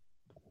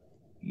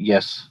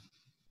 Yes,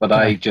 but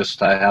okay.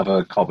 I have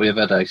a copy of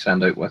it I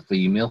send out with the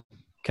email.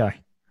 Okay.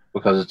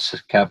 Because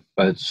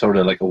it's sort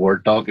of like a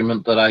Word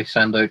document that I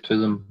send out to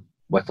them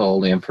with all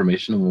the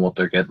information on what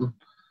they're getting.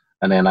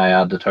 And then I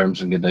add the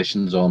terms and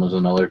conditions on as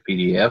another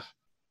PDF.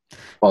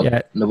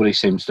 But nobody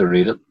seems to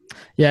read it.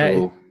 Yeah,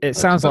 so it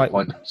sounds like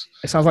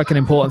an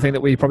important thing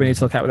that we probably need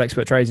to look at with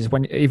Expert Trades is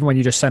even when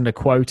you just send a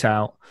quote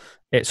out,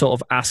 it sort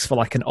of asks for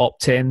like an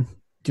opt-in.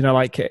 Do you know,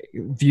 like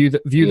view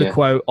the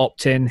quote,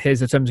 opt in, here's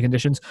the terms and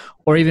conditions.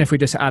 Or even if we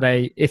just add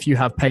if you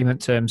have payment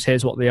terms,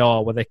 here's what they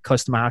are, where the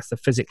customer has to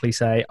physically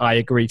say, I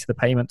agree to the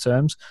payment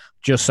terms,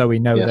 just so we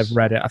know they've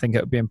read it. I think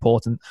it would be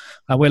important.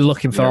 And we're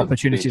looking for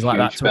opportunities like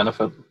that.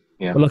 Benefit.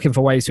 Yeah. We're looking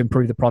for ways to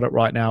improve the product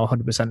right now,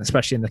 100%,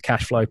 especially in the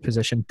cash flow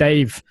position.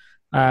 Dave,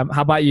 how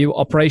about you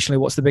operationally?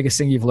 What's the biggest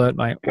thing you've learned,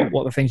 mate?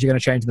 What are the things you're going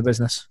to change in the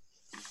business?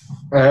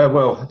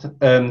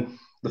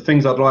 The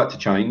things I'd like to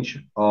change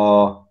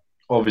are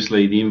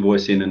obviously the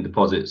invoicing and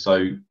deposit.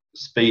 So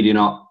speeding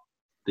up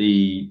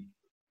the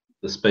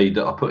speed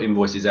that I put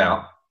invoices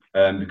out,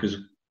 because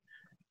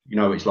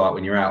it's like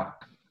when you're out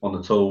on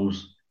the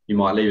tools, you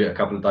might leave it a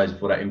couple of days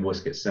before that invoice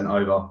gets sent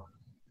over.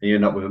 and you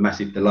end up with a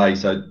massive delay.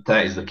 So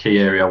that is the key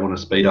area I want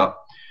to speed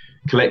up.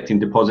 Collecting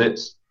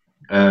deposits,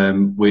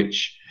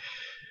 which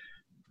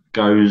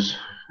goes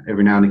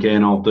every now and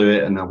again. I'll do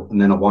it, and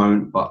then I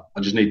won't. But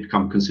I just need to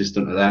become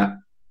consistent at that.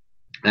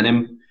 And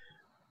then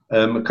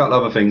a couple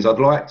other things. I'd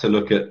like to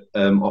look at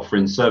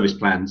offering service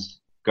plans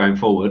going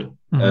forward,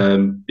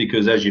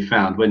 because as you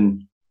found,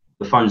 when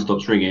the phone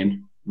stops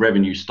ringing,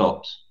 revenue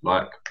stops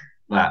like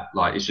that.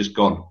 Like it's just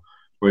gone.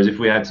 Whereas if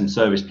we had some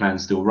service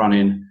plans still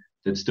running,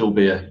 there'd still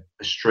be a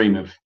stream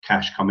of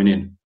cash coming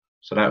in.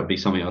 So that would be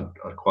something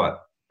I'd quite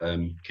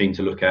keen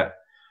to look at.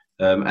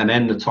 And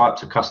then the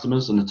types of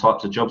customers and the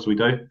types of jobs we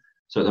do.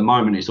 So at the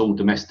moment, it's all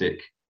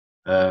domestic,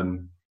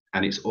 and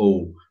it's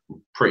all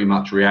pretty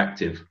much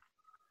reactive.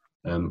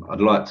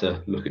 I'd like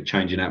to look at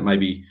changing that.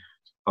 Maybe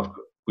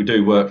we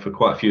do work for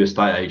quite a few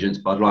estate agents,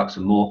 but I'd like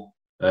some more,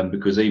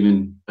 because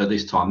even at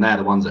this time, they're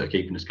the ones that are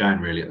keeping us going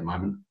really at the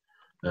moment,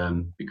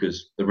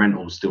 because the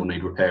rentals still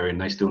need repairing.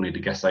 They still need the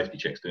gas safety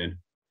checks doing.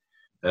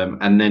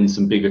 And then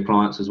some bigger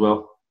clients as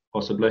well,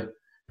 possibly.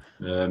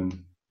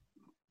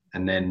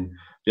 And then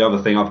the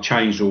other thing I've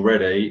changed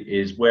already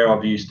is where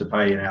I've used to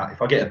paying out.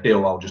 If I get a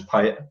bill, I'll just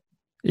pay it.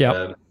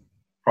 Yeah.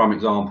 Prime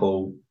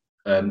example,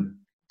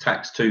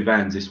 tax 2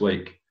 vans this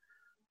week.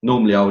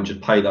 Normally I would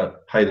just pay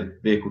the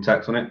vehicle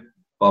tax on it,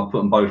 but I'll put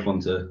them both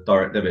onto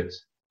direct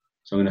debits.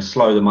 So I'm going to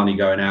slow the money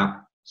going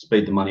out,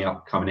 speed the money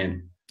up coming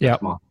in. Yeah.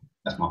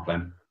 That's my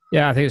plan.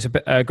 Yeah, I think it's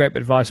a great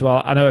bit of advice as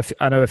well. I know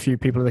a few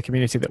people in the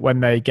community that when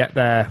they get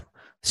their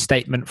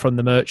statement from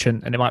the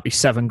merchant and it might be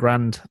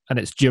 $7,000 and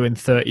it's due in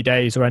 30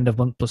 days or end of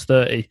month plus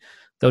 30,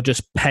 they'll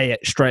just pay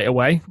it straight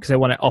away because they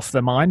want it off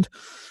their mind.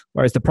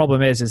 Whereas the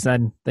problem is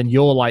then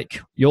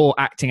you're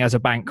acting as a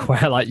bank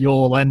where like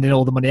you're lending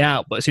all the money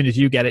out, but as soon as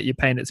you get it, you're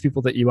paying it to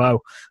people that you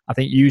owe. I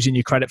think using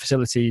your credit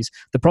facilities,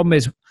 the problem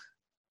is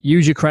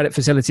use your credit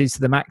facilities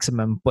to the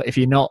maximum, but if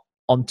you're not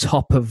on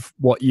top of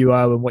what you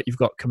owe and what you've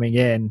got coming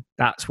in,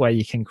 that's where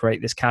you can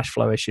create this cash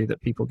flow issue that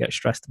people get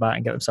stressed about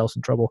and get themselves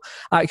in trouble.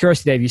 Out of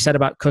curiosity, Dave, you said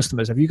about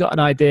customers. Have you got an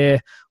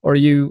idea, or are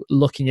you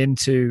looking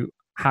into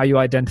how you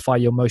identify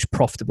your most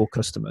profitable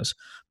customers?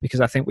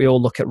 Because I think we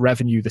all look at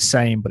revenue the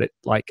same, but it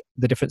like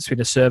the difference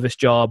between a service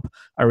job,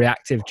 a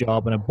reactive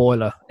job, and a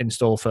boiler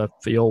install for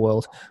your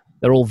world,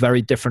 they're all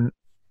very different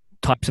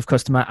types of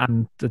customer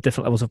and the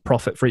different levels of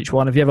profit for each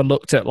one. Have you ever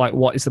looked at like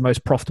what is the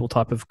most profitable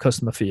type of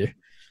customer for you?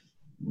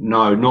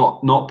 No,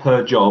 not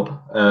per job,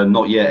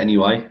 not yet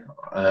anyway.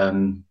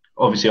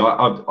 Obviously,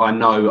 I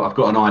know I've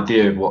got an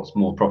idea of what's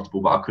more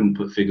profitable, but I couldn't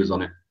put figures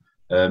on it.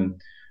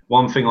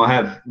 One thing I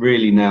have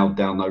really nailed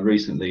down though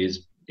recently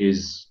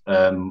is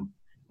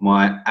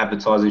my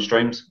advertising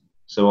streams.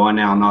 So I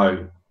now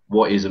know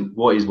what is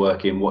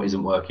working, what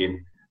isn't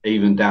working,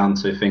 even down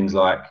to things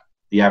like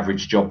the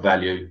average job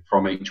value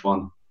from each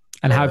one.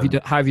 And how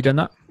have you done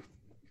that?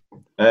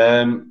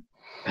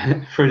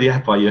 Through the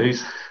app I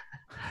use.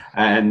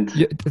 And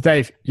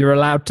Dave, you're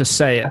allowed to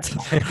say it.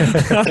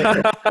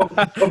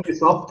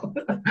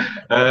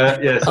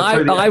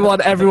 I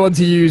want everyone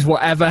to use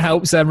whatever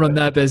helps them run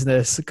their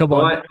business. Come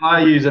on.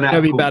 I use an app.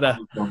 It'll be better.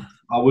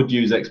 I would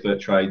use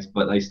Expert Trades,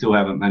 but they still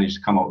haven't managed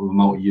to come up with a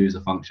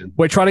multi-user function.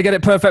 We're trying to get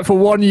it perfect for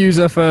one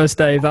user first,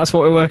 Dave. That's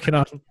what we're working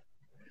on.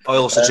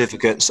 Oil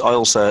certificates,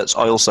 oil certs,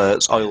 oil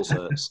certs, oil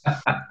certs.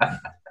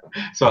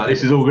 So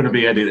this is all going to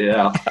be edited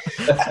out.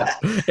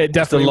 It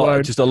definitely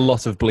won't. Just a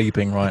lot of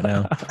bleeping right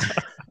now.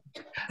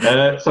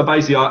 So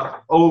basically,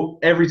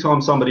 every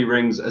time somebody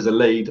rings as a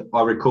lead,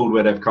 I record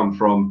where they've come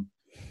from.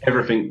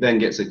 Everything then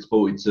gets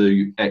exported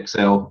to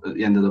Excel at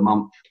the end of the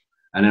month,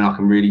 and then I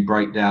can really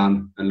break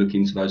down and look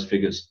into those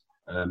figures.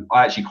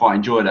 I actually quite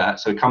enjoy that.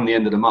 So come the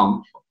end of the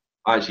month,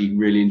 I actually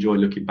really enjoy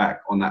looking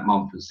back on that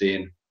month and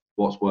seeing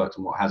what's worked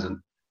and what hasn't.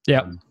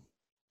 Yeah.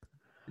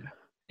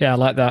 Yeah, I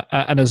like that.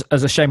 And as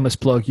a shameless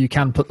plug, you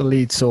can put the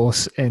lead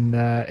source in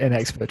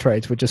Expert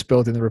Trades. We're just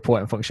building the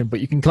reporting function, but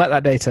you can collect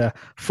that data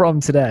from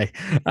today.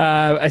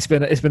 It's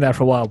been there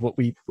for a while, but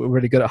we're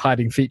really good at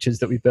hiding features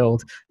that we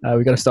build.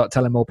 We've got to start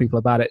telling more people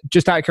about it.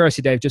 Just out of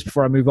curiosity, Dave, just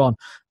before I move on,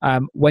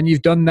 when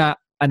you've done that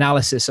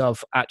analysis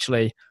of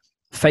actually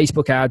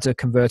Facebook ads are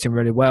converting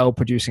really well,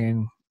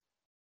 producing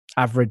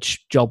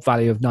average job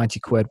value of 90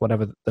 quid,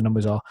 whatever the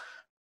numbers are.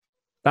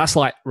 That's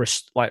like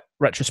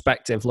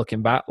retrospective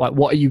looking back. Like,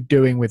 what are you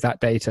doing with that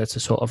data to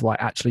sort of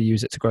like actually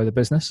use it to grow the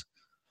business?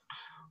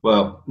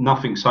 Well,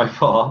 nothing so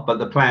far, but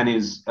the plan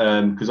is,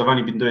 because I've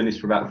only been doing this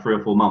for about 3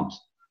 or 4 months.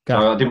 Okay.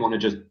 So I didn't want to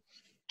just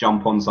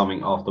jump on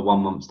something after 1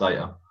 month's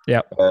data.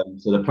 Yeah.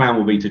 So the plan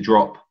will be to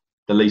drop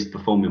the least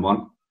performing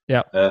one.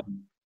 Yeah.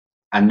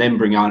 And then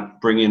bring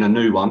in a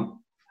new one,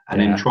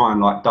 and then try and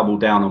like double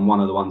down on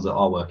one of the ones that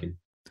are working.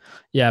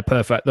 Yeah,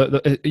 perfect.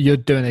 You're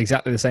doing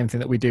exactly the same thing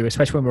that we do,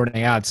 especially when we're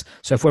running ads.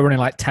 So if we're running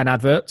like 10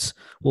 adverts,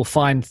 we'll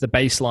find the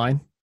baseline,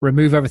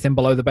 remove everything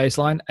below the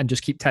baseline, and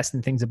just keep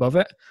testing things above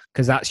it,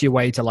 because that's your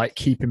way to like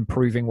keep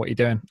improving what you're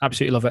doing.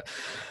 Absolutely love it.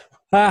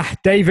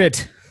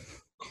 David,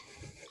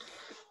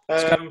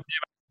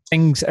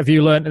 things have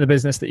you learned in the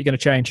business that you're going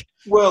to change?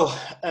 Well,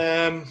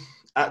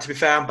 to be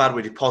fair, I'm bad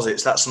with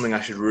deposits. That's something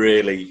I should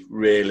really,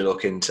 really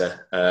look into.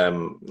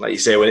 Like you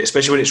say,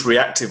 especially when it's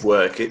reactive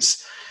work,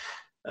 it's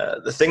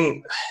the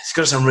thing. It's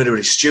going to sound really,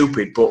 really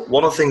stupid, but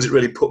one of the things that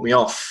really put me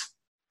off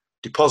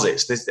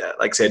deposits,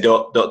 like I say,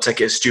 don't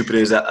take it as stupid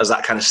as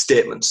that kind of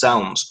statement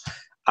sounds.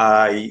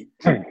 I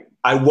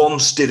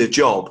once did a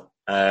job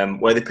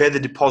where they paid the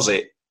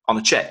deposit on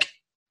a check.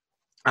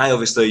 I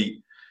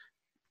obviously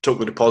took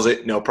the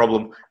deposit, no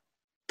problem,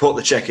 put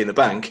the check in the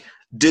bank,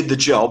 did the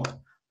job.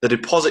 The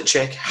deposit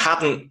check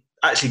hadn't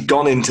actually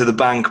gone into the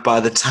bank by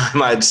the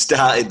time I'd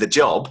started the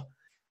job.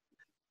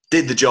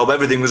 Did the job,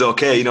 everything was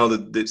okay,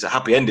 it's a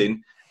happy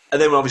ending.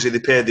 And then obviously they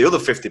paid the other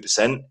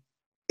 50%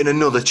 in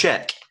another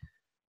check.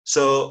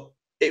 So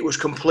it was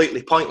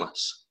completely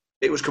pointless.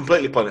 I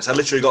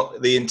literally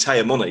got the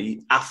entire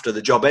money after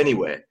the job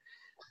anyway.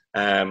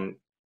 And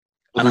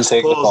I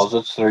take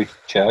deposits through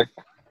check.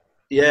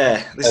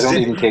 Yeah. I don't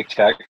even take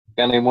check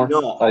anymore.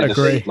 No, I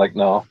agree. just,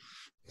 no.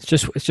 It's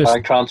just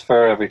bank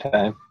transfer every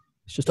time.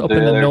 It's just up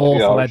in the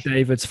north where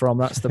David's from.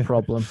 That's the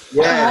problem.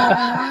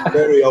 Yeah,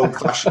 very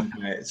old-fashioned,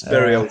 mate. It's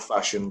very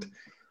old-fashioned.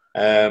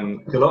 A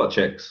lot of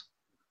checks.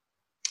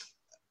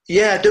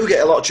 Yeah, I do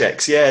get a lot of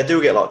checks.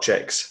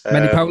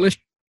 Many Polish?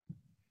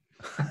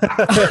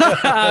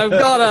 I've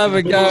got to have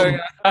a go.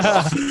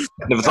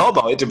 Never thought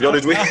about it, to be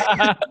honest with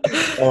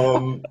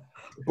you.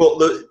 But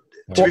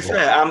to be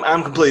fair,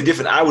 I'm completely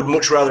different. I would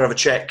much rather have a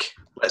check.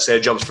 Let's say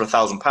a job's for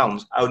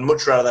 £1,000. I would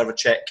much rather have a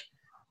check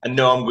and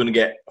know I'm going to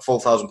get a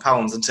full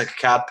 £1,000 than take a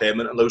card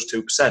payment and lose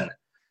 2%.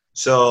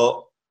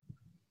 So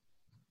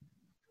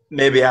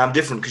maybe I'm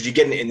different because you're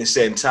getting it in the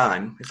same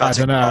time. If I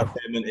take a card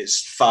payment,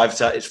 it's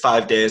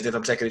 5 days. And if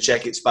I'm taking a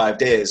check, it's 5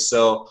 days.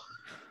 So,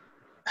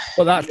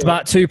 well, that's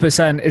about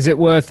 2%. Is it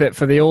worth it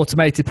for the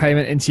automated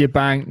payment into your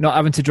bank, not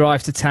having to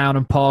drive to town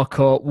and park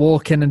up,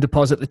 walk in and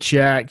deposit the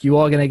check? You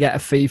are going to get a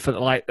fee for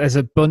there's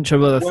a bunch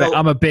of other things.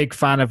 I'm a big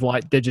fan of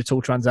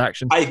digital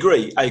transactions. I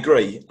agree.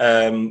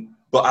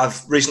 But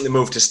I've recently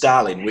moved to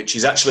Starling, which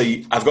is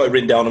actually, I've got it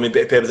written down on a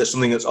bit of paper, that's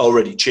something that's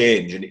already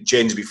changed, and it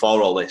changed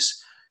before all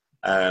this.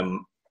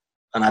 And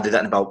I did that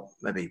in about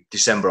maybe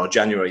December or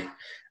January.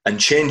 And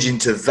changing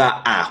to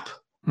that app,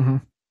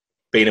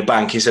 being a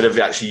bank instead of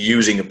actually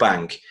using a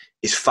bank,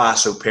 is far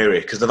superior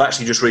because they've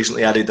actually just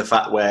recently added the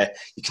fact where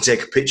you can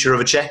take a picture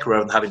of a check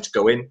rather than having to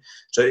go in.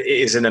 So it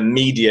is an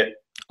immediate...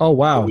 Oh,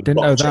 wow.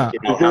 Didn't know that.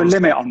 Is there a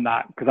limit on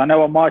that? Because I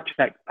know on my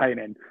check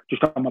paying,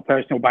 just on my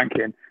personal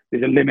banking,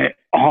 there's a limit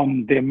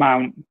on the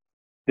amount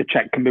the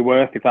check can be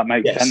worth, if that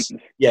makes sense.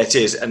 Yeah, it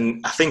is.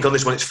 And I think on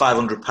this one it's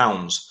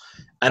 £500.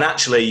 And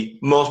actually,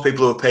 most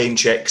people who are paying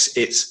checks,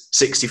 it's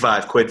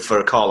 65 quid for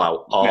a call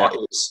out. Or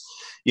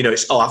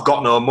it's, I've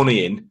got no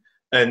money in.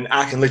 And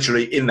I can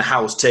literally, in the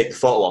house, take the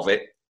photo of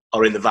it.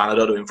 Or in the van. I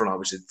don't do it in front of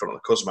the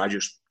customer. I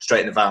just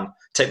straight in the van,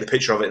 take the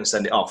picture of it and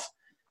send it off.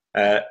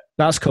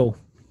 That's cool.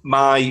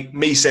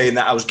 Me saying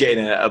that I was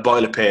getting a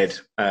boiler paid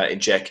in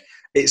check,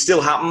 it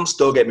still happens,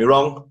 don't get me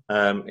wrong.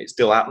 It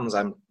still happens.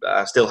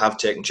 I still have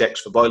taken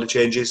checks for boiler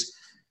changes.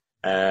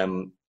 But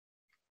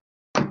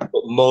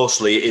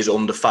mostly it is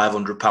under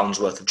 £500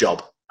 worth of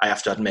job, I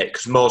have to admit.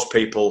 Because most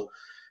people,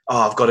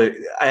 I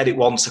had it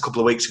once a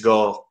couple of weeks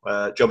ago.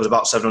 Job was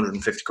about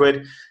 750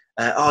 quid.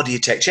 Do you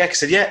take check? I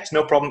said, yeah, it's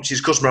no problem. She's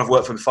a customer I've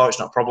worked for before, it's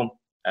not a problem.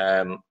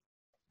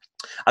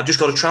 I've just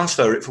got to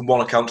transfer it from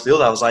one account to the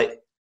other. I was like,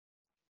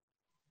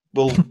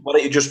 well, why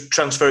don't you just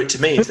transfer it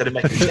to me instead of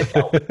making a check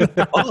out?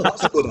 Oh,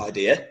 that's a good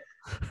idea.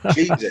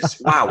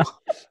 Jesus, wow.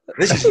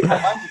 This is your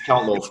bank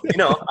account, love.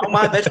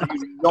 I'm better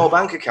using your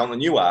bank account than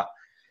you are.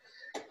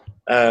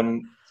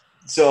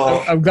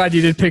 So I'm glad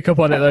you did pick up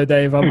on it, though,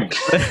 Dave. I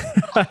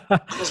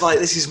was like,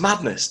 this is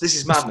madness.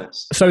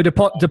 So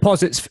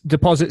deposits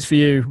for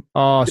you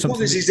are something.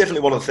 Deposits is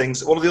definitely one of the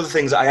things. One of the other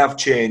things that I have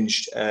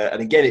changed,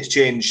 and again, it's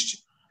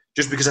changed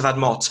just because I've had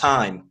more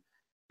time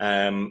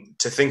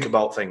to think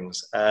about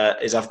things,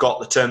 is I've got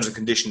the terms and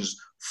conditions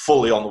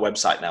fully on the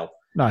website now.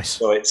 Nice.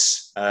 So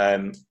it's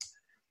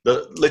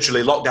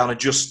literally lockdown had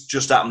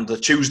just happened. The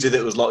Tuesday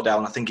that was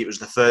lockdown, I think it was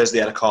the Thursday,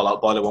 I had a call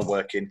out, boiler wasn't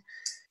working.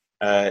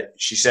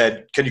 She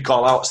said, can you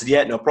call out? I said,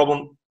 yeah, no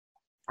problem.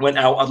 Went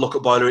out, I'd look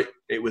at boiler,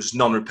 it was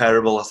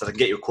non-repairable. I said, I can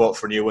get you a quote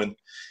for a new one.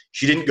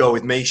 She didn't go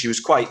with me. She was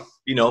quite,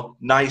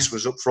 nice,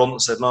 was up front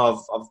and said,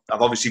 no,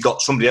 I've obviously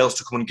got somebody else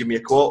to come and give me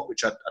a quote,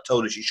 which I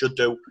told her she should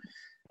do.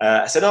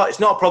 I said, it's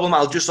not a problem.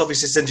 I'll just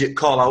obviously send you a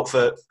call out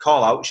for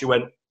call out. She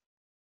went,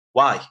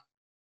 why?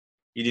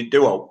 You didn't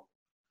do it.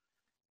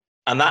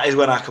 And that is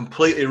when I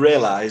completely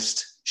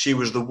realised she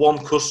was the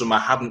one customer I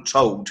hadn't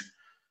told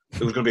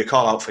there was going to be a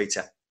call out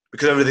feature.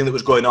 Because everything that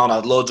was going on, I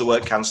had loads of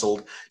work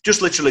cancelled.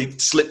 Just literally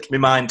slipped my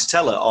mind to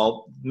tell her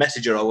or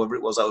message her or whoever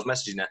it was I was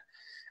messaging her.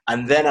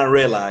 And then I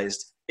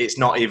realised it's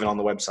not even on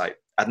the website.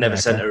 I'd never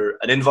sent her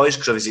an invoice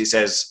because obviously it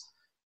says,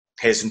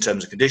 here's some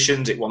terms and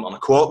conditions. It wasn't on a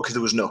quote because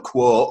there was no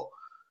quote.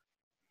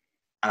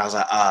 And I was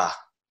like,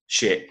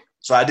 shit.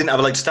 So I didn't have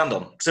a leg to stand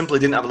on. Simply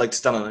didn't have a leg to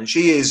stand on. And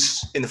she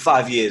is, in the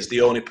 5 years,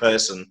 the only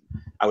person,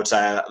 I would say,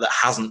 that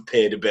hasn't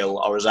paid a bill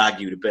or has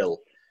argued a bill.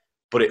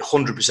 But it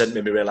 100%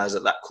 made me realise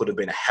that could have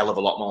been a hell of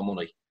a lot more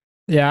money.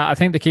 Yeah, I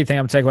think the key thing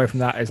I'm taking away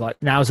from that is like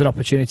now's an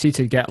opportunity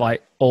to get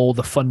like all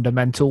the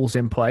fundamentals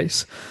in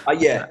place.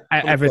 Yeah,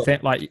 everything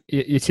like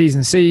your T's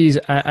and C's,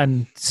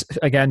 and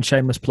again,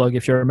 shameless plug.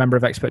 If you're a member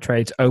of Expert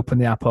Trades, open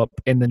the app up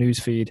in the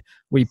newsfeed.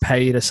 We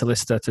paid a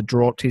solicitor to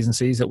draw up T's and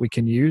C's that we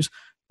can use.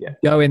 Yeah.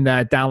 Go in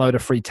there, download a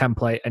free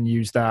template, and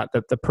use that.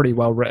 They're pretty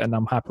well written.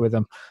 I'm happy with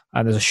them.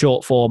 And there's a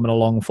short form and a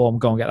long form.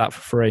 Go and get that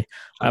for free.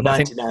 I'm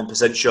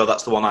 99% sure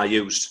that's the one I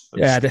used.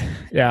 Yeah,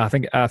 I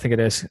think it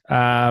is.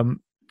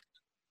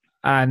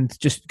 And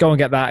just go and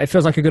get that. It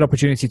feels like a good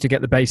opportunity to get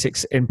the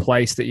basics in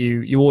place that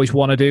you always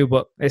want to do,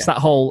 but it's that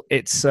whole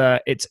it's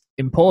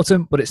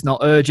important, but it's not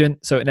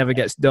urgent, so it never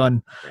gets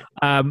done.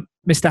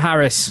 Mr.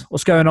 Harris,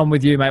 what's going on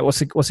with you, mate? What's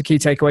the key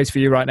takeaways for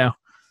you right now?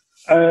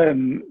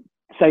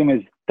 Same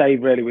as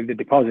Dave, really, with the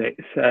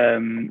deposits,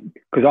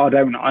 because I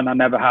don't, and I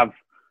never have,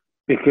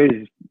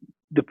 because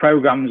the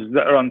programs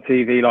that are on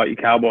TV, like your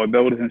Cowboy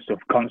Builders and stuff,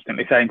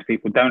 constantly saying to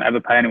people, don't ever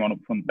pay anyone up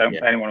front, don't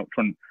pay anyone up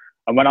front.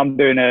 And when I'm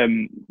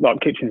doing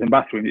like kitchens and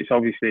bathrooms, it's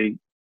obviously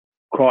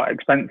quite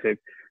expensive.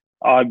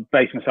 I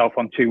base myself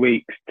on 2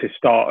 weeks to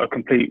start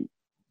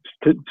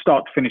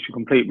to finish a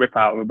complete rip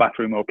out of a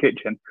bathroom or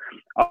kitchen.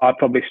 I'd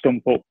probably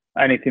stump up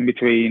anything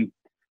between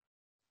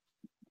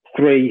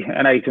 £300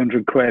 and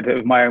 £800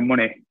 of my own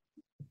money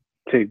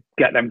to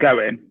get them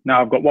going.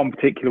 Now I've got one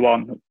particular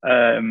one,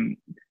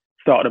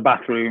 started a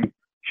bathroom.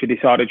 She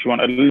decided she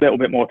wanted a little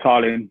bit more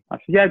tiling. I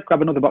said, yeah,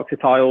 grab another box of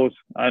tiles,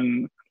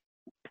 and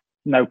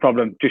no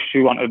problem. Just she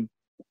wanted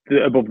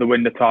above the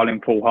window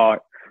tiling full height.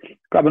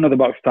 Grab another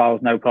box of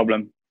tiles, no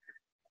problem.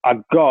 I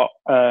got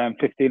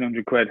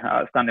 £1,500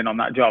 outstanding on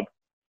that job.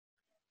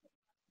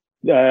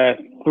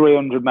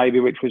 300 maybe,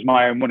 which was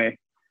my own money.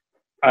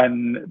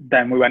 And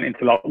then we went into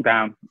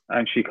lockdown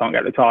and she can't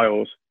get the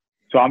tiles.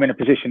 So I'm in a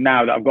position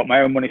now that I've got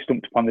my own money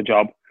stumped upon the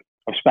job.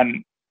 I've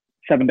spent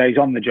 7 days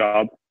on the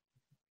job,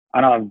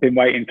 and I've been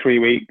waiting 3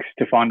 weeks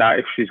to find out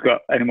if she's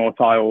got any more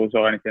tiles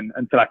or anything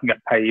until I can get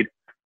paid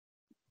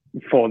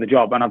for the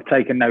job. And I've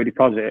taken no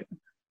deposit.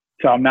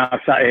 So I'm now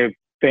sat here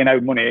being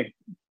owed money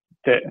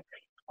that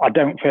I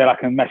don't feel I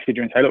can message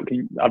her and say, look,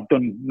 I've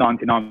done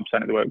 99%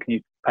 of the work, can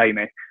you pay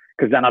me?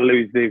 Because then I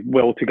lose the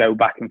will to go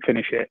back and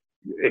finish it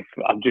if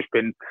I've just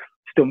been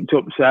stumped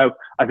up. So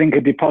I think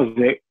a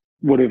deposit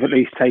would have at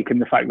least taken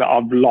the fact that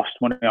I've lost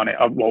money on it.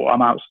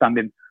 I'm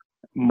outstanding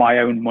my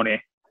own money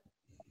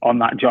on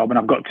that job, and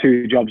I've got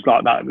 2 jobs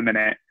like that at the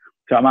minute.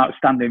 So I'm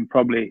outstanding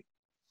probably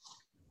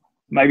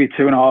maybe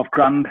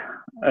 £2,500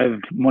 of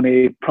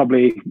money,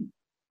 probably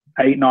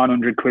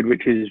 £800-900,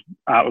 which is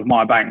out of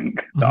my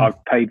bank that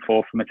I've paid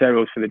for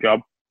materials for the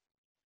job.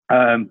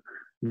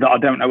 That I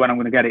don't know when I'm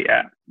going to get it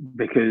yet,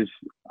 because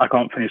I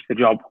can't finish the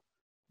job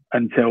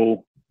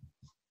until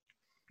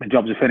the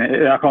jobs are finished.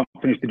 I can't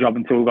finish the job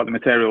until we've got the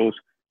materials,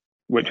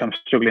 which I'm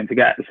struggling to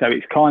get. So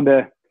it's kind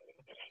of,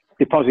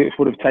 deposits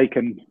would have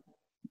taken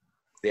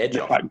the edge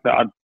the off. fact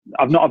that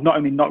I've not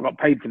only not got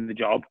paid for the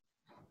job,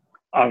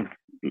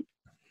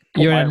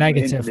 you're in a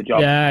negative.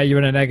 Yeah, you're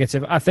in a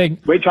negative. I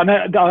think, which I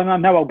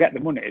know I'll get the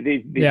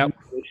money. Yeah.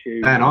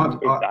 Issue and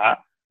that.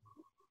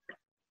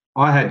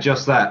 I had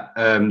just that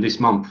this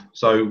month.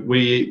 So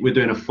we're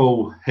doing a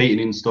full heating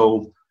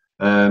install.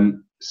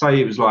 Say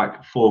it was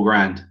like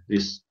 $4,000.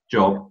 This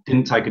job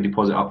didn't take a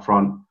deposit up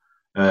front.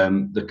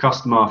 The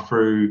customer,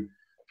 through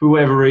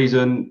whatever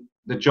reason,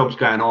 the job's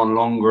going on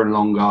longer and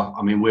longer.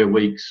 I mean,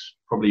 we're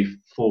probably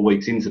 4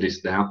 weeks into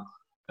this now.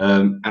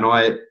 And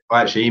I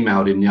actually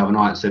emailed him the other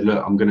night and said,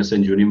 look, I'm going to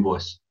send you an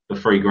invoice for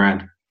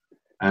 $3,000.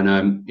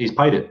 And he's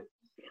paid it.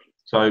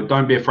 So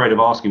don't be afraid of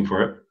asking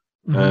for it.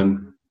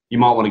 You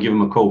might want to give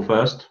them a call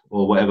first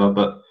or whatever,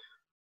 but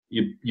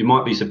you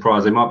might be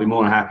surprised. They might be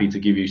more than happy to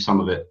give you some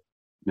of it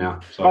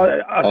now.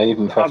 So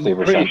even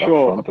 50%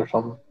 sure, up front or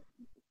something.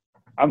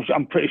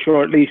 I'm pretty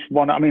sure at least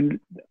one. I mean,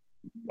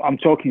 I'm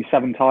talking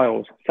 7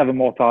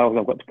 more tiles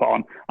I've got to put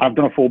on. I've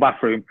done a full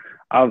bathroom.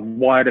 I've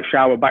wired a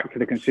shower back to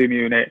the consumer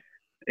unit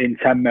in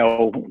 10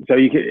 mil. So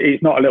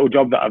it's not a little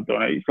job that I've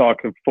done. It's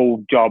like a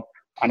full job,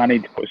 and I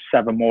need to put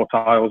 7 more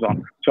tiles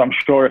on. So I'm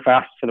sure if I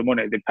asked for the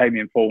money, they'd pay me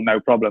in full, no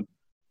problem.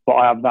 But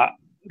I have that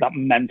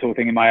mental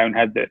thing in my own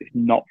head that it's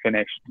not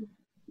finished.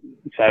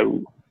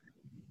 So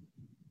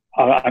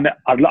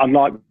I'd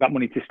like that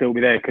money to still be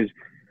there, because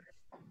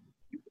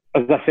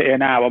as I sit here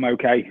now, I'm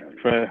okay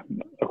for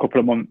a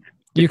couple of months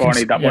before I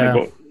need that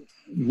money.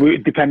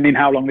 But depending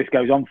how long this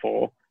goes on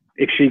for,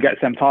 if she gets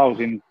them tiles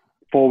in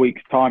 4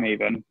 weeks' time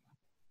even,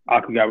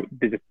 I could go,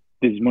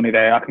 there's money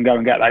there. I can go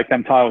and get that. If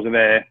them tiles are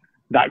there,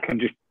 that can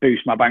just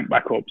boost my bank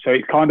back up. So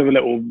it's kind of a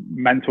little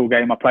mental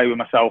game I play with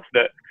myself,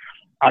 that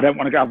I don't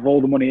want to have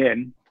all the money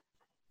in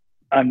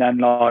and then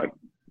like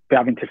be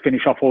having to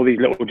finish off all these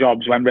little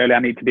jobs when really I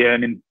need to be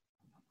earning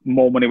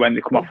more money when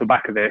they come off the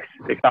back of this,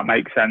 if that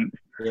makes sense.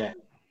 Yeah.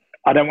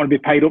 I don't want to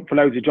be paid up for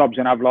loads of jobs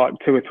and have like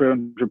 £200 or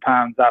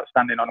 £300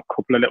 outstanding on a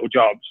couple of little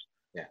jobs.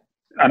 Yeah.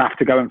 And have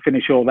to go and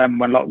finish all them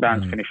when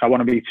lockdown's finished. I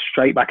want to be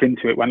straight back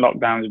into it when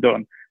lockdown's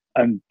done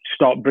and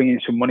start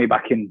bringing some money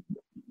back in.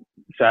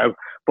 So,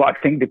 but I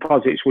think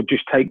deposits would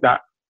just take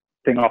that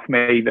thing off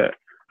me, that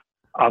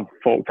I've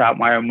forked out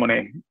my own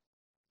money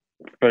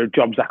for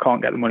jobs I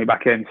can't get the money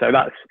back in. So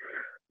that's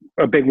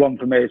a big one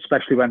for me,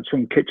 especially when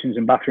some kitchens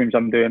and bathrooms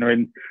I'm doing are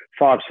in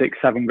 5, 6,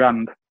 7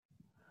 grand.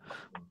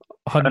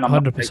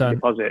 100%.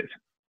 Deposits.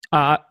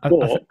 I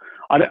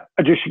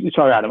just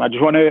sorry, Adam. I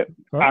just want to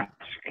ask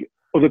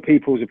other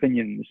people's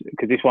opinions,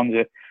 because this one's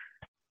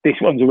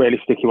a really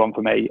sticky one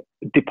for me.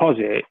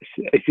 Deposits.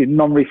 If you're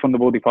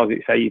non-refundable deposit,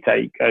 say you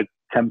take a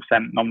 10%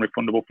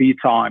 non-refundable for your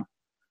time.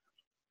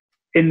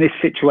 In this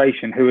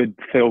situation, who would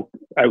feel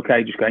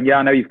okay just going, yeah,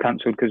 I know you've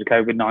cancelled because of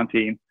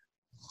COVID-19.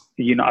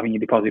 You're not having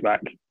your deposit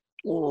back.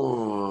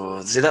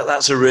 Oh, see,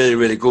 that's a really,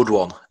 really good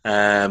one.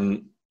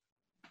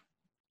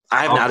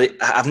 I haven't had it.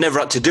 I've never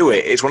had to do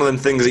it. It's one of them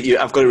things that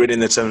I've got it written in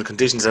the terms and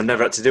conditions. I've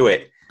never had to do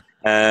it.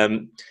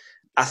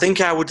 I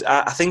think I would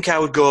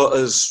go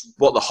as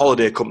what the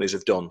holiday companies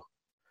have done,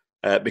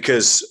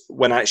 because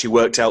when I actually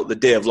worked out the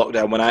day of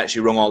lockdown, when I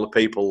actually rung all the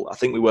people, I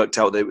think we worked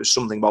out that it was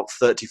something about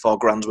 34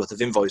 grand's worth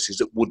of invoices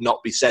that would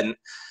not be sent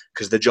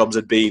because the jobs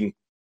had been,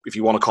 if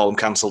you want to call them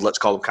cancelled, let's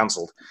call them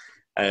cancelled.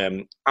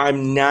 I'm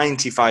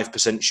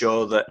 95%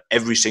 sure that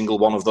every single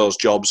one of those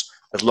jobs,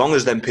 as long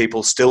as then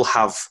people still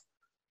have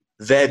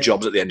their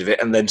jobs at the end of it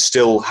and then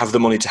still have the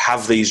money to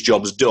have these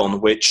jobs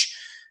done, which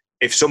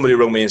if somebody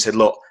rung me and said,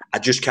 look, I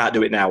just can't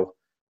do it now.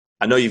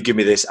 I know you've given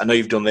me this. I know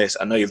you've done this.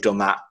 I know you've done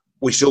that.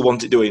 We still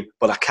want it doing,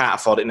 but I can't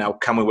afford it now.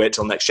 Can we wait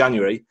till next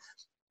January?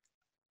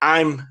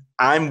 I'm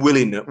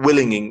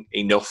willing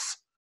enough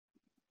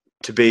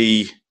to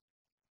be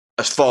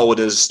as forward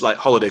as like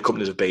holiday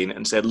companies have been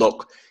and said,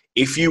 look,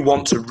 if you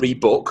want to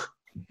rebook,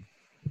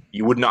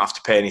 you would not have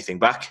to pay anything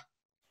back.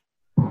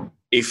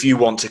 If you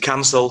want to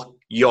cancel,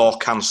 you're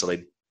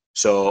cancelling.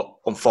 So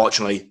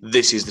unfortunately,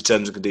 this is the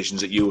terms and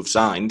conditions that you have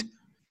signed.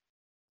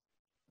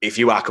 If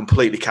you are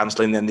completely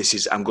cancelling, then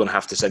I'm going to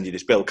have to send you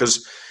this bill,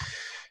 because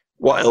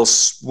what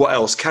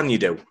else can you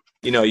do?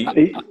 You know,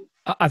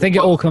 I think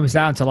it all comes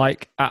down to I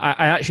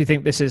actually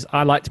think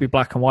I like to be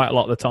black and white a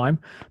lot of the time,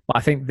 but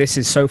I think this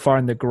is so far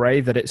in the grey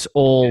that it's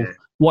all,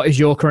 what is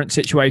your current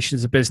situation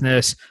as a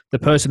business, the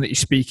person that you're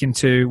speaking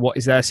to, what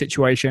is their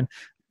situation?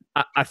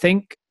 I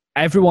think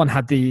everyone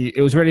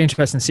it was really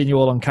interesting seeing you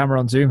all on camera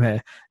on Zoom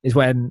here, is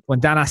when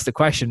Dan asked the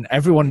question,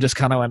 everyone just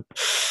kind of went,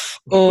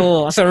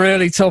 oh, that's a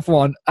really tough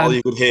one. All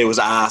you could hear was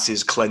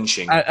asses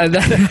clenching. And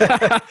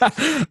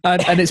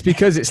it's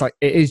because it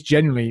is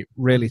genuinely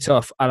really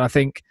tough. And I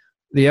think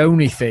the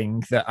only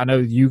thing that I know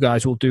you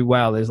guys will do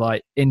well is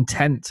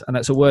intent. And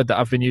that's a word that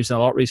I've been using a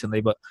lot recently,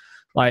 but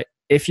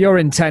if your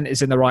intent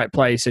is in the right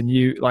place and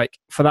you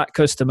for that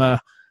customer,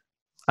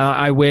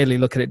 I weirdly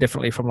look at it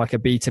differently from a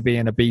B2B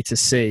and a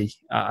B2C.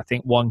 I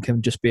think one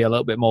can just be a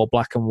little bit more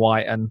black and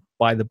white and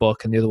by the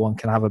book, and the other one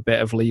can have a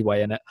bit of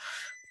leeway in it.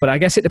 But I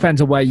guess it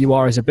depends on where you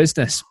are as a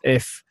business.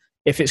 If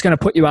it's going to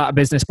put you out of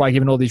business by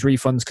giving all these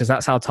refunds, because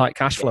that's how tight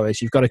cash flow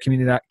is, you've got to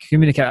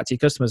communicate that to your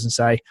customers and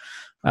say,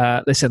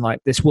 listen,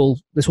 this will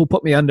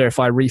put me under if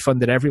I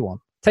refunded everyone.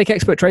 Take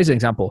Expert Trades as an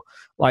example.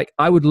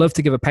 I would love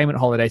to give a payment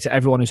holiday to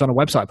everyone who's on a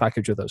website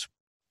package with us.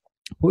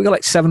 But we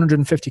got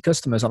 750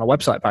 customers on a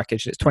website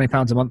package. It's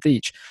 £20 a month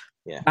each.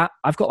 Yeah.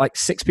 I've got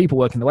 6 people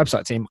working the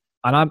website team,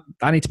 and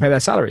I need to pay their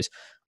salaries.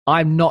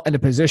 I'm not in a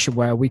position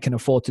where we can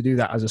afford to do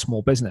that as a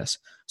small business.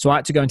 So I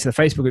had to go into the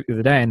Facebook group the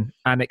other day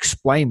and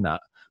explain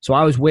that. So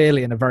I was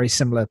weirdly in a very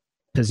similar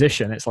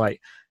position. It's I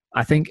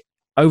think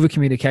over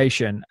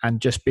communication and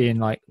just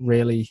being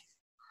really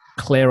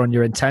clear on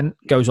your intent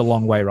goes a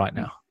long way right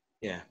now.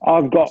 Yeah,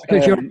 I've got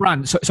because your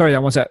brand. Sorry, I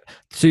want to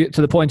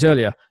to the point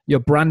earlier. Your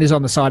brand is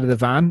on the side of the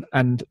van,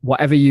 and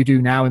whatever you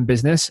do now in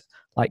business,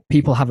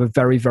 people have a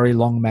very, very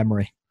long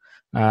memory.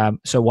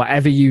 So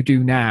whatever you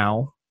do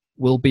now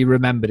will be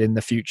remembered in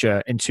the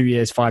future, in 2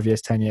 years, 5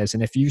 years, 10 years.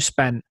 And if you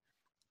spent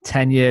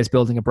 10 years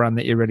building a brand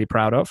that you're really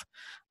proud of,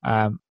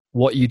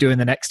 what you do in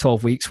the next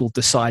 12 weeks will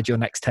decide your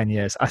next 10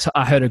 years.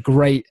 I heard a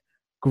great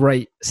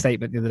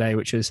statement the other day,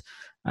 which is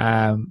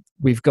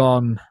we've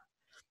gone.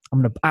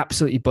 I'm going to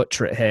absolutely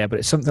butcher it here, but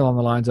it's something along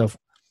the lines of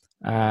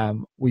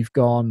we've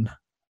gone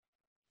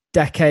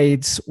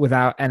decades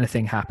without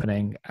anything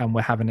happening, and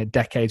we're having a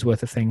decade's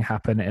worth of thing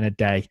happen in a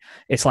day.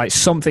 It's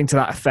something to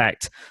that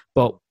effect.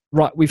 But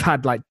we've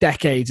had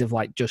decades of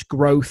just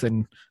growth,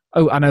 and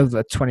I know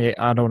that 28.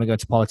 I don't want to go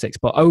into politics,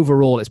 but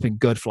overall, it's been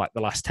good for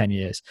the last 10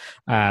 years.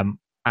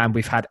 And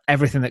we've had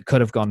everything that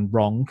could have gone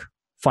wrong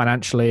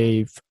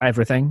financially,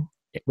 everything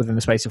within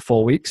the space of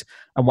 4 weeks.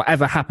 And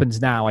whatever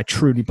happens now, I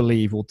truly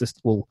believe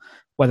will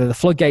whether the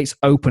floodgates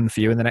open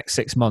for you in the next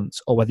 6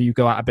 months or whether you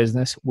go out of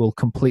business will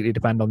completely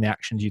depend on the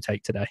actions you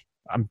take today.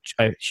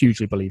 I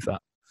hugely believe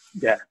that.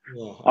 Yeah.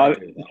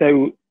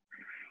 So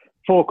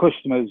 4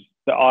 customers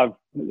that I've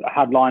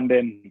had lined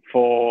in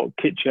for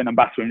kitchen and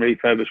bathroom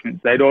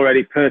refurbishments, they'd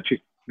already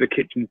purchased the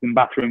kitchens and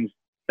bathrooms.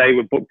 They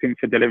were booked in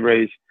for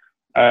deliveries.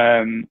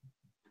 2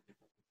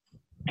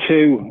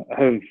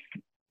 have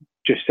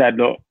just said,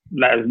 look,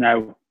 let us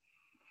know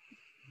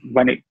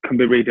when it can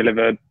be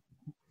redelivered.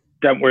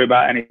 Don't worry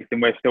about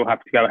anything. We're still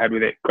happy to go ahead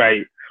with it.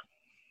 Great.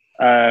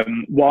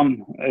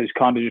 1 has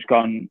kind of just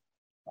gone,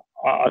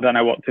 I don't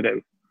know what to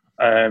do.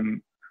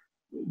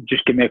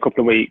 Just give me a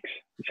couple of weeks.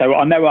 So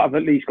I know I've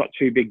at least got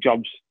 2 big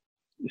jobs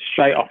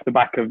straight off the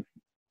back of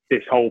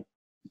this whole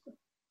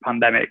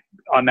pandemic.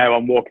 I know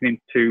I'm walking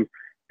into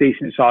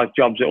decent sized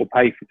jobs that will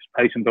pay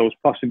some bills,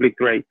 possibly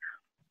 3.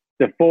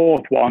 The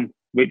 4th one,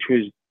 which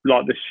was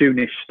like the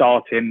soonest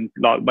starting,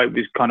 like it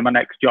was kind of my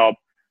next job,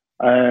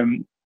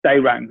 they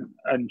rang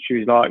and she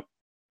was like,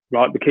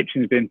 right, the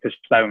kitchen's been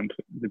postponed.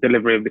 The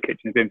delivery of the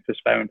kitchen has been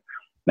postponed.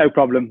 No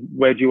problem.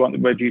 Where do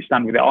you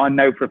stand with it? I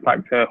know for a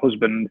fact her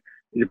husband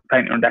is a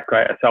painter and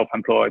decorator,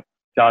 self-employed.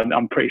 So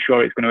I'm pretty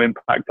sure it's going to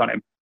impact on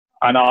him.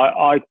 And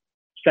I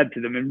said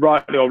to them, and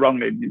rightly or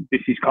wrongly,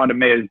 this is kind of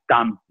me as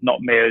Dan,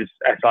 not me as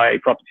SIA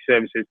Property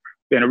Services,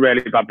 being a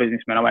really bad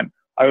businessman. I went,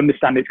 I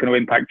understand it's going to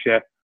impact you.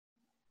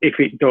 If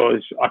it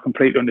does, I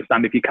completely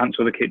understand if you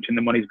cancel the kitchen,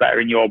 the money's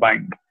better in your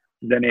bank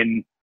than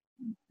in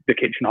the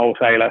kitchen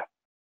wholesaler.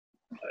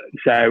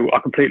 So I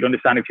completely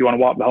understand if you want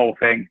to wipe the whole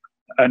thing.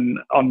 And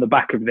on the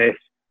back of this,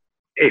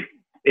 if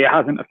it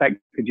hasn't affected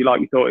you like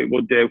you thought it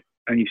would do,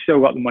 and you've still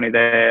got the money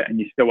there and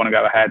you still want to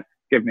go ahead,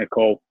 give me a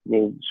call.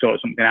 We'll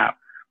sort something out.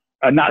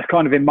 And that's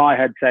kind of in my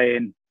head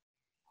saying,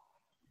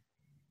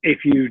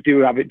 if you do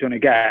have it done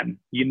again,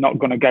 you're not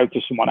going to go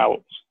to someone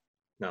else.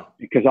 No.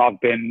 Because I've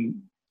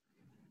been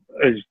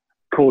as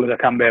cool as I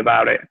can be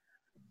about it.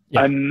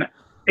 Yeah. And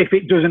if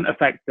it doesn't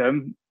affect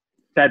them,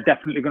 they're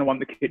definitely going to want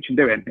the kitchen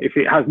doing. If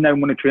it has no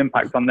monetary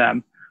impact on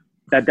them,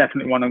 they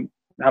definitely want to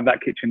have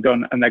that kitchen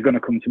done, and they're going to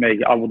come to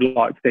me, I would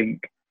like to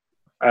think.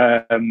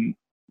 And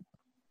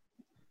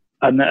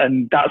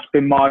that's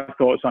been my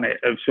thoughts on it,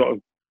 of sort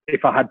of,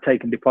 if I had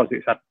taken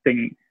deposits, I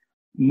think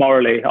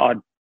morally I'd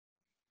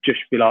just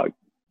be like,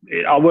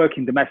 I work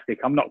in domestic,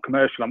 I'm not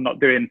commercial, I'm not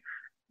doing,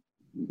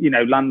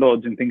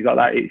 landlords and things like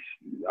that.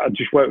 I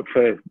just work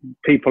for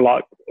people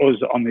like us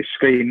on this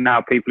screen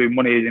now, people who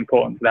money is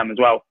important to them as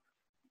well.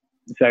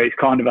 So it's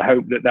kind of a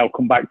hope that they'll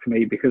come back to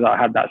me because I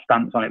had that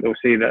stance on it. They'll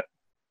see that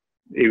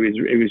it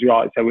was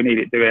right. So we need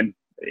it doing.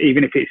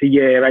 Even if it's a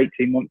year,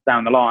 18 months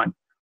down the line,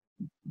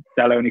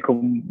 they'll only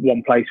come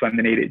one place when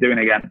they need it doing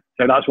again.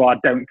 So that's why I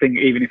don't think,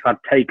 even if I'd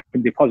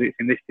taken deposits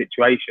in this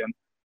situation,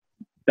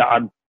 that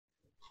I'd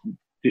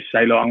just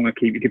say, look, I'm going to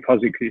keep your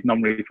deposit because it's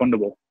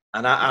non-refundable.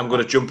 And I'm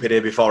going to jump in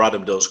here before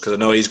Adam does, because I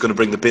know he's going to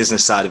bring the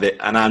business side of it.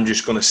 And I'm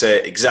just going to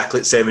say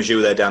exactly the same as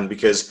you there, Dan,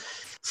 because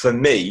for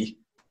me,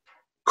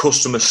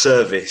 customer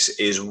service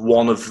is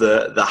one of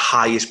the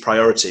highest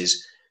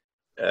priorities.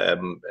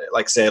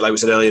 Like we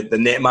said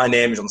earlier, my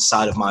name is on the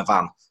side of my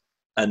van,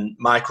 and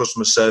my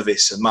customer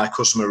service and my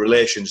customer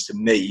relations to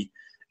me,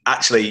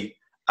 actually,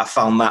 I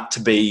found that to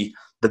be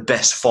the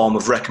best form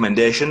of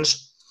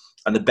recommendations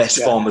and the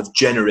best form of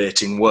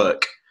generating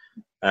work.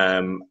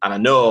 And I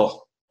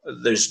know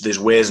there's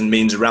ways and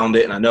means around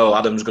it, and I know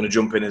Adam's going to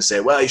jump in and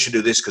say, well, you should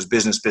do this because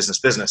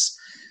business.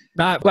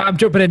 No, well, I'm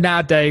jumping in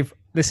now, Dave.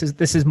 This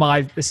is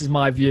my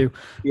view.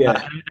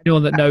 Yeah.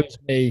 Anyone that knows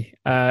me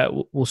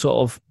will sort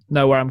of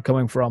know where I'm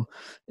coming from.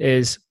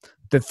 Is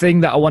the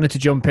thing that I wanted to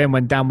jump in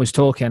when Dan was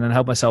talking and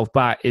help myself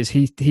back is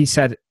he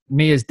said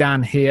me as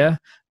Dan here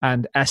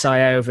and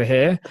SIA over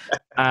here,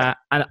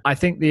 and I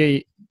think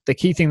the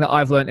key thing that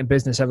I've learned in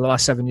business over the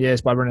last 7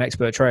 years by running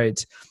Expert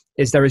Trades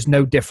is there is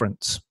no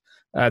difference.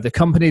 The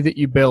company that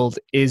you build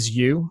is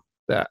you.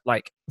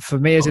 Like for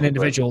me as an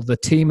individual, the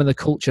team and the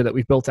culture that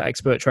we've built at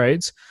Expert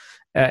Trades,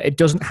 it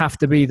doesn't have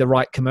to be the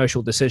right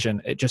commercial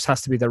decision. It just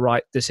has to be the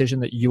right decision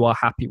that you are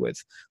happy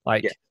with.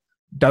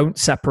 Don't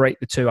separate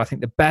the two. I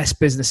think the best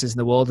businesses in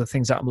the world, the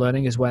things that I'm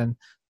learning is when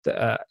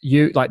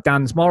you, like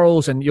Dan's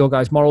morals and your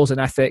guys' morals and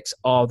ethics,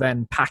 are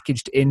then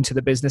packaged into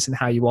the business and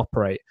how you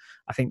operate.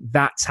 I think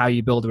that's how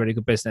you build a really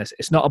good business.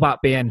 It's not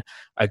about being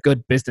a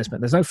good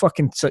businessman. There's no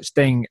fucking such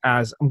thing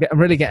as, I'm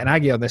really getting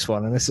aggy on this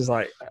one. And this is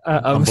like,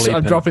 I'm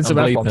dropping some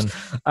F-bombs.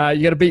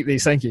 You got to beat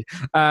these. Thank you.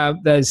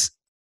 There's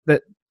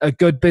that. A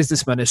good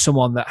businessman is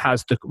someone that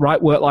has the right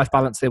work-life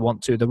balance they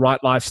want to, the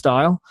right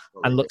lifestyle,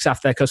 and looks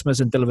after their customers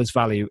and delivers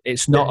value.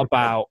 It's not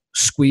about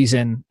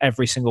squeezing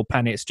every single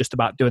penny. It's just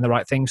about doing the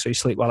right thing so you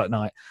sleep well at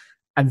night.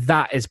 And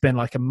that has been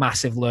like a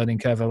massive learning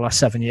curve over the last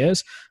 7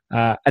 years.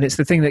 And it's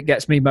the thing that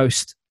gets me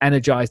most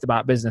energized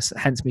about business,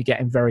 hence me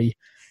getting very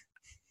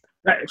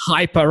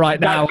hyper right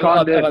now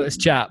about this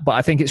chat. But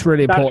I think it's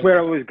really important. That's where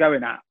I was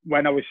going at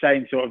when I was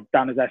saying sort of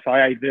Dan as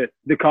SIA,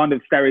 the kind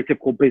of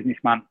stereotypical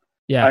businessman.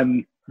 Yeah.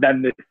 And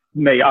then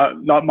me,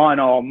 like mine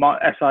are, my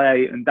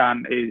SIA and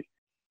Dan is,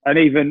 and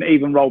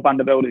even roll Band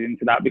of Builders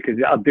into that, because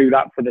I do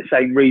that for the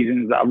same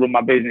reasons that I run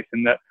my business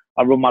and that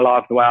I run my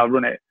life the way I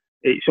run it.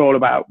 It's all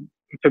about,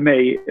 for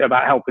me,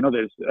 about helping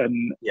others.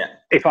 And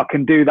if I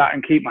can do that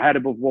and keep my head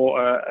above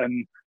water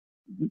and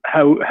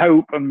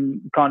hope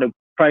and kind of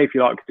pray, if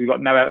you like, because we've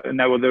got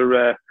no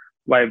other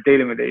way of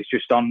dealing with it. It's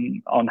just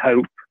on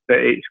hope that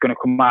it's going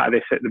to come out of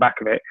this at the back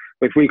of it.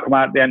 But if we come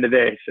out at the end of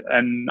this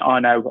and I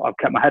know I've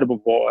kept my head above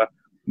water,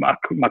 my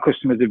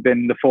customers have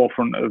been the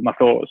forefront of my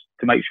thoughts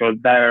to make sure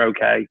they're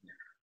okay,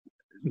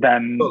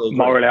 then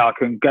morally I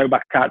can go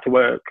back out to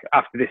work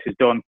after this is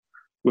done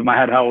with my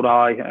head held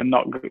high and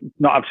not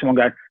have someone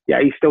go, yeah,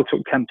 he still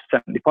took 10%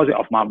 deposit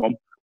off my mum.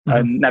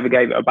 and never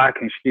gave it back,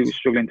 and she was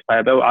struggling to pay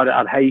a bill.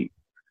 I'd hate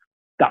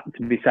that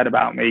to be said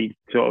about me,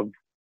 sort of.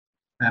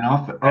 And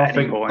I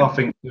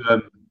think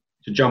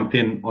to jump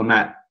in on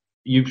that,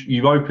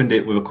 you opened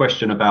it with a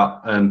question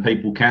about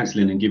people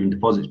cancelling and giving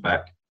deposits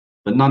back,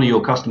 but none of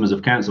your customers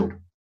have cancelled.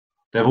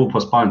 They've all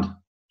postponed.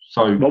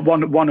 So, but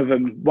one of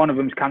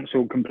them's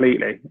cancelled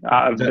completely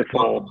out of the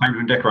four. Painter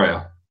and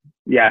decorator.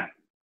 Yeah.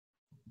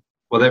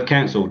 Well, they've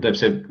cancelled. They've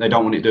said they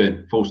don't want it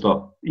doing. Full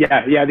stop.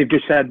 Yeah. They've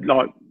just said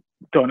like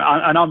done,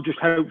 and I'm just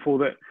hopeful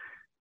that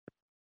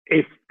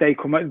if they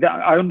come,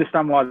 I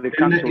understand why they've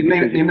cancelled.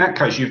 In that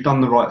case, you've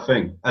done the right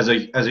thing. As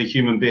a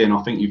human being,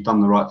 I think you've done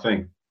the right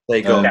thing. There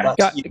you go.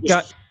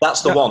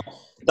 That's the one.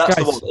 That's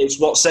the one. It's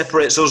what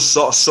separates us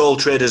sort of sole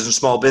traders and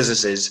small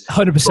businesses.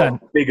 100%.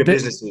 Bigger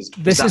businesses.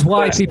 This is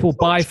why people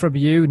buy from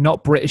you,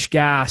 not British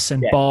Gas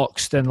and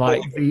Boxed and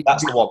like.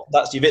 That's the one.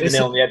 You've hit the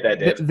nail on the head there,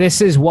 Dave.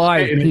 This is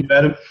why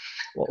people.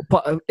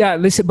 But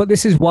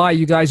this is why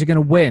you guys are going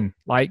to win.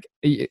 Like,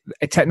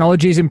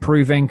 technology is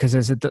improving because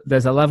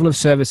there's a level of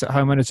service that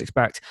homeowners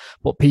expect,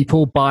 but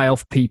people buy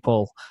off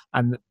people,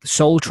 and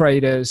sole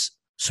traders,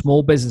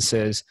 small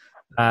businesses.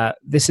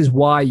 This is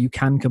why you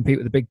can compete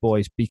with the big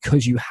boys,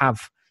 because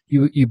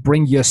you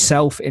bring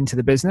yourself into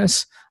the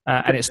business,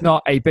 and it's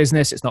not a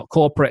business, it's not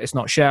corporate, it's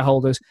not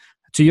shareholders.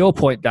 To your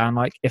point, Dan,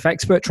 like if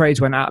Expert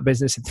Trades went out of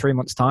business in 3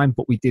 months' time,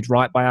 but we did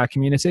right by our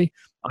community,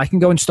 I can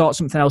go and start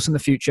something else in the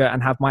future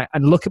and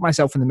and look at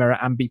myself in the mirror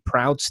and be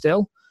proud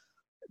still.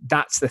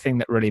 That's the thing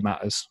that really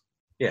matters.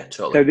 Yeah,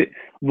 totally.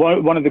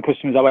 So one of the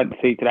customers I went to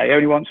see today, he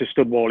only wants a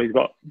stud wall. He's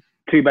got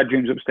 2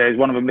 bedrooms upstairs.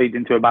 One of them leads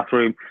into a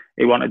bathroom.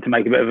 He wanted to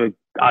make a bit of an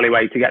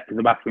alleyway to get to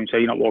the bathroom, so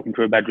you're not walking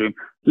through a bedroom.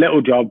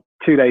 Little job,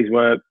 2 days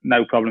work,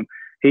 no problem.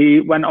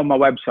 He went on my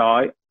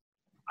website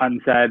and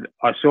said,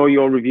 I saw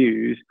your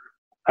reviews,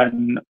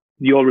 and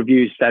your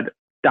reviews said,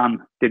 Dan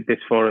did this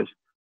for us.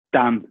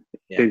 Dan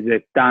is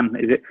it. Dan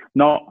is it.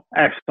 Not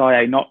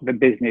SIA, not the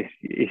business.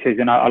 He says,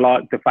 and I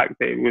like the fact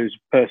that it was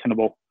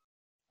personable.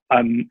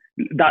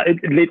 That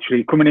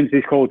literally coming into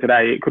this call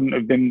today, it couldn't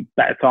have been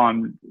better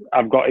time.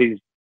 I've got his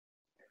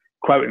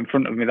quote in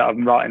front of me that I've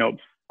been writing up,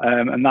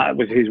 and that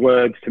was his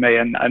words to me.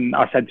 And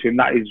I said to him,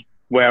 that is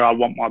where I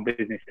want my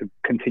business to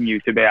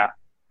continue to be at.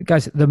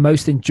 Guys, the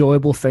most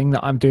enjoyable thing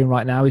that I'm doing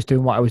right now is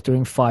doing what I was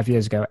doing 5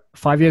 years ago.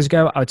 5 years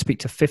ago, I would speak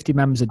to 50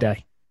 members a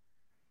day.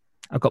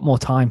 I've got more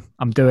time.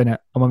 I'm doing it.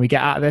 And when we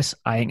get out of this,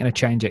 I ain't going to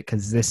change it,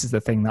 because this is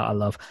the thing that I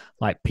love.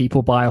 Like,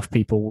 people buy off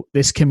people.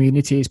 This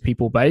community is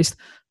people-based.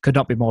 Could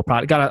not be more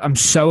proud. God, I'm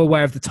so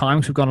aware of the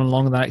times we've gone on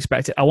longer than I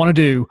expected. I want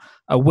to do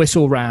a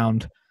whistle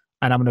round,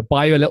 and I'm going to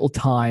buy you a little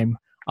time.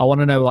 I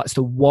want to know what's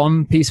the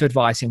one piece of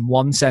advice in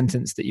one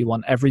sentence that you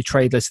want every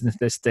trade listener to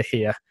this to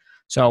hear.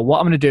 So what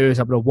I'm going to do is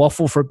I'm going to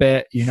waffle for a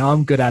bit. You know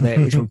I'm good at it,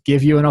 which will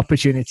give you an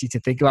opportunity to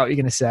think about what you're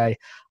going to say.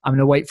 I'm going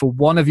to wait for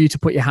one of you to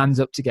put your hands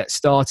up to get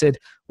started.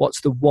 What's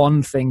the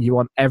one thing you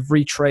want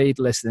every trade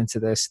listening to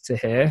this to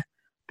hear?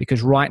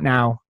 Because right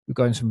now, we're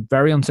going some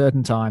very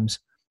uncertain times.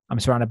 I'm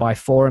surrounded by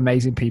 4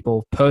 amazing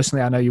people.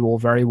 Personally, I know you all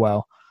very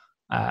well.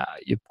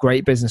 You're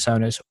great business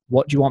owners.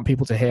 What do you want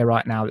people to hear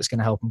right now that's going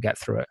to help them get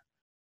through it?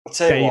 I'll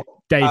tell you what,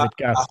 David,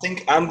 go. I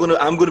think I'm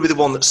gonna be the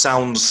one that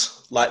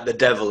sounds like the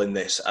devil in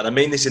this, and I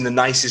mean this in the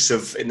nicest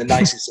of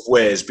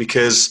ways,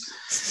 because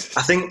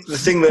I think one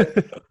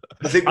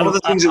of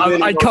the things that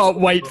really I can't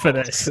wait for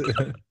this.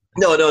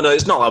 No,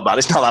 it's not that bad.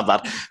 It's not that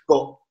bad.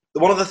 But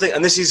one of the things,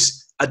 and this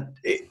is,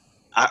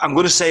 I'm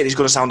going to say it's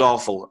going to sound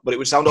awful, but it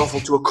would sound awful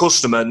to a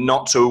customer,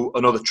 not to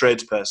another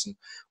tradesperson.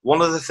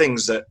 One of the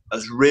things that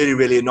has really,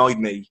 really annoyed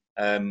me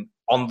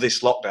on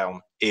this lockdown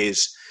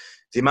is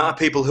the amount of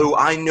people who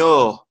I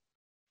know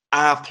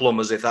are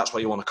plumbers, if that's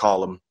what you want to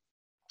call them,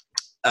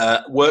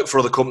 work for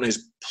other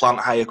companies, plant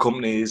hire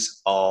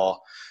companies, or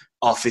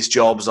office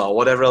jobs, or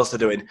whatever else they're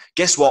doing.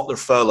 Guess what? They're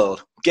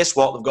furloughed. Guess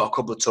what? They've got a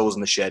couple of tools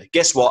in the shed.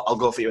 Guess what? I'll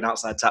go for you an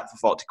outside tap for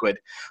 40 quid.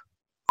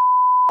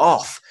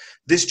 Off.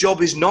 This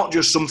job is not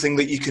just something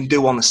that you can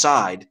do on the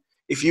side.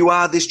 If you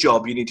are this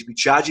job, you need to be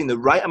charging the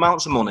right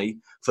amounts of money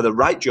for the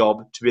right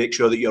job to make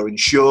sure that you're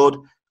insured,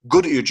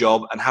 good at your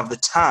job, and have the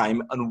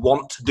time and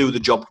want to do the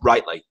job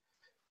rightly.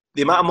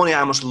 The amount of money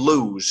I must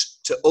lose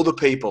to other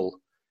people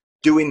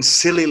doing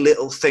silly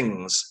little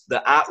things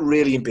that aren't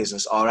really in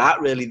business or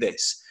aren't really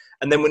this.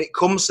 And then when it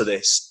comes to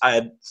this, I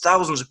had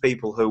thousands of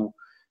people who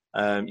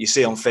you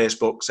see on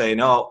Facebook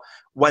saying, oh,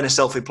 when is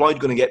self-employed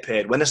going to get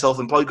paid? When is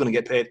self-employed going to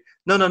get paid?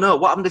 No.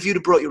 What happened if you'd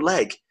have broke your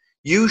leg?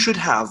 You should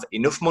have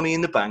enough money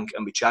in the bank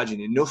and be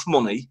charging enough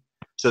money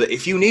so that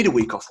if you need a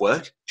week off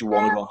work, do you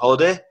want to go on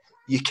holiday?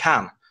 You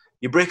can.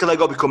 You break a leg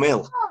or become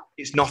ill,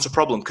 it's not a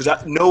problem, because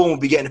no one would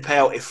be getting a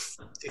payout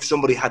if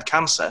somebody had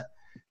cancer,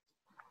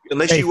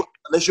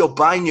 unless you're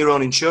buying your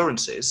own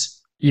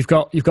insurances. You've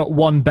got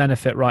one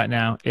benefit right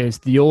now, is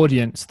the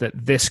audience that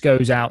this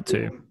goes out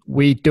to.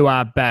 We do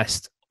our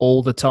best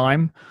all the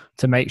time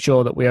to make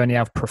sure that we only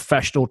have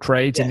professional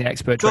trades in the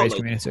expert trades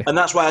community. And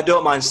that's why I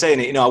don't mind saying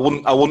it. You know,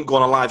 I wouldn't go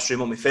on a live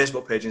stream on my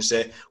Facebook page and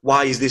say,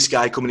 why is this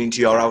guy coming into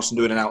your house and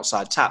doing an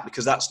outside tap?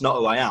 Because that's not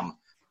who I am.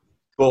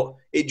 But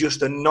it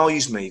just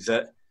annoys me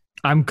that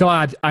I'm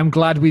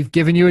glad we've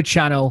given you a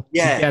channel to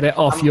get it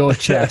off your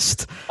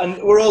chest.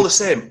 And we're all the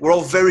same. We're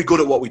all very good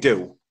at what we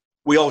do.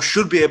 We all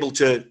should be able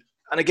to,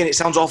 and again, it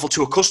sounds awful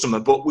to a customer,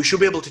 but we should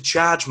be able to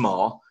charge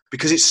more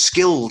because it's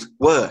skilled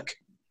work.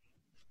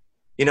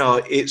 You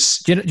know,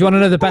 it's... Do you want to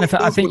know the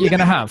benefit I think you're going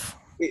to have?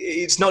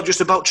 It's not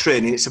just about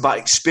training. It's about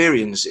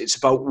experience. It's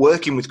about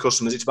working with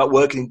customers. It's about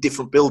working in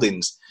different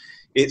buildings.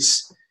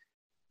 It's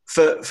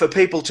for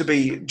people to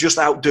be just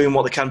out doing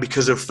what they can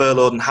because they're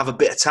furloughed and have a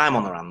bit of time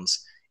on their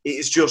hands.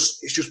 It's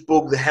just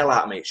bugged the hell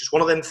out of me. It's just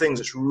one of them things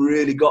that's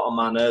really got on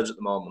my nerves at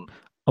the moment.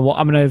 And what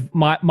I'm going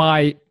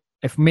to,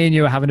 if me and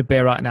you are having a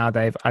beer right now,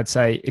 Dave, I'd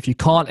say if you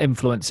can't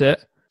influence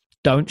it,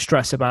 don't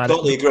stress about it.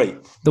 Totally agree.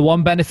 The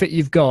one benefit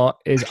you've got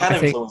is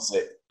influence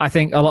it. I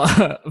think a lot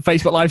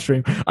Facebook live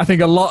stream. I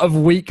think a lot of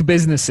weak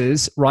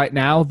businesses right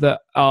now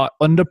that are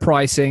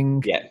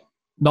underpricing,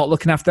 not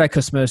looking after their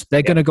customers,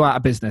 they're going to go out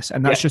of business,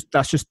 and that's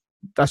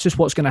just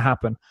what's going to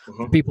happen.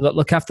 Mm-hmm. People that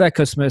look after their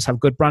customers, have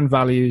good brand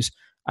values,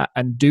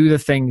 and do the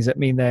things that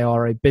mean they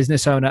are a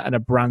business owner and a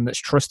brand that's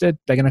trusted,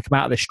 they're going to come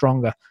out of this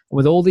stronger. And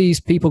with all these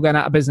people going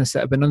out of business that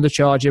have been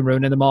undercharging,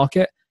 ruining the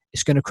market,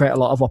 it's going to create a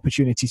lot of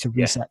opportunity to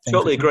reset things.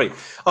 Totally agree.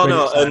 Oh,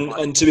 no,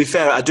 and to be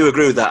fair, I do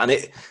agree with that.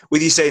 And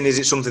with you saying, is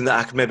it something that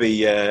I can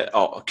maybe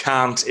or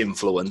can't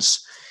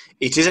influence?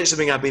 It is actually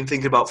something I've been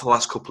thinking about for the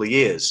last couple of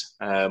years.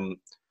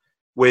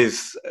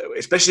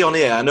 Especially on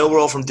here, I know we're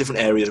all from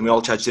different areas and we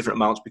all charge different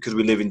amounts because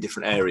we live in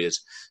different areas.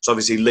 So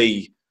obviously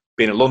Lee,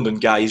 being a London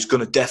guy, is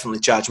going to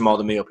definitely charge more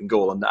than me up in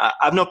Goal. And I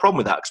have no problem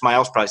with that because my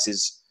house price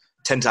is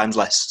 10 times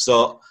less.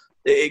 So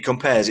it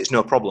compares, it's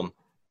no problem.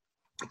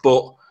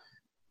 But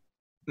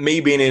me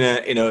being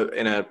in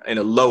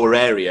a lower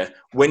area,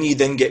 when you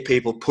then get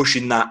people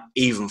pushing that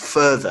even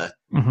further,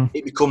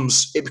 it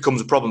becomes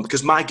a problem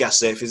because my gas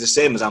safe is the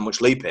same as how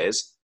much Lee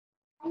pays.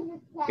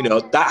 You know,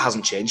 that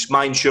hasn't changed.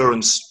 My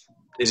insurance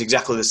is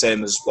exactly the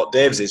same as what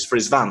Dave's is for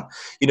his van.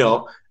 You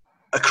know,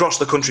 across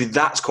the country,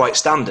 that's quite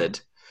standard,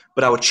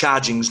 but our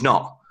charging's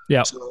not.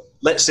 Yeah. So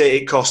let's say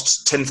it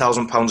costs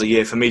 £10,000 a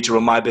year for me to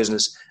run my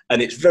business,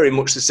 and it's very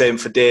much the same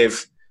for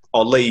Dave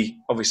or Lee,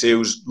 obviously,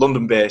 who's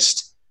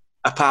London-based,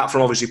 apart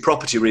from obviously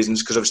property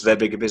reasons, because obviously they're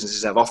bigger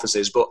businesses, have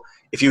offices. But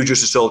if you were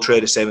just a sole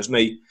trader, same as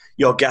me,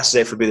 your gas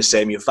safe would be the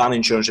same, your van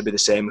insurance would be the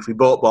same. If we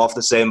both bought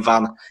the same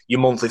van, your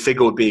monthly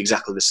figure would be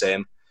exactly the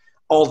same.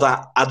 All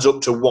that adds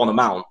up to one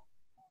amount.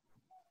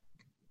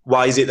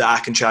 Why is it that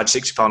I can charge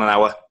 £60 an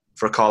hour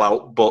for a call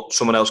out, but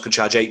someone else can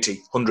charge 80,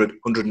 100,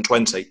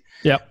 120?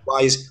 Yeah.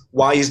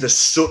 Why is there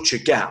such a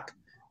gap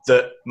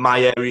that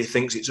my area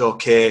thinks it's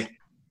okay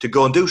to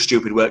go and do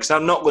stupid work? So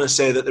I'm not going to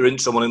say that there isn't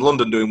someone in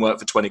London doing work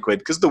for 20 quid,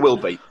 because there will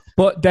be.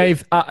 But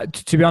Dave,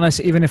 to be honest,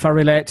 even if I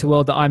relate to the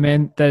world that I'm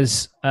in,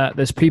 there's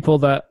people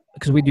that,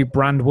 because we do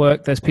brand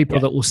work, there's people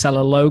that will sell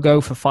a logo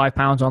for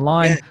 £5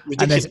 online,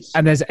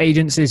 and there's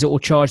agencies that will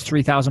charge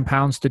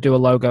 £3,000 to do a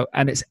logo,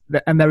 and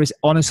there is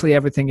honestly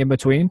everything in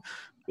between.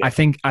 Yeah.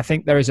 I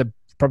think there is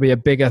probably a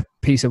bigger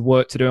piece of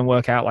work to do and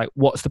work out, like,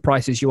 what's the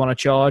prices you want to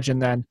charge,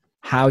 and then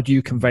how do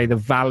you convey the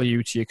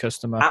value to your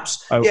customer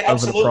over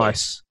the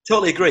price?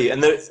 Totally agree.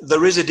 And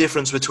there is a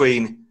difference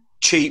between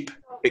cheap,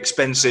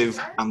 expensive,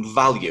 and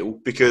value,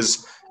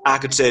 because I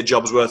could say a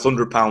job's worth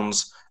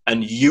 £100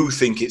 and you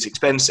think it's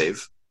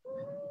expensive,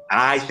 and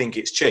I think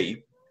it's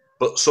cheap,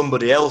 but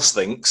somebody else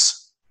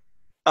thinks,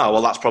 oh,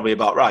 well, that's probably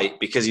about right,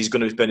 because he's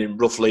going to be spending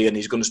roughly, and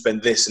he's going to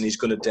spend this, and he's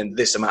going to spend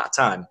this amount of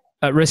time.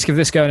 At risk of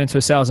this going into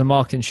a sales and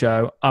marketing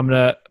show, I'm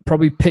going to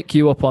probably pick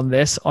you up on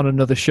this on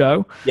another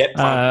show.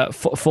 Yep,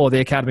 for the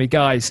Academy.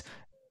 Guys,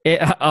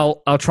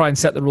 I'll try and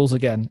set the rules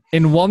again.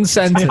 In one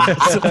sentence.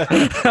 So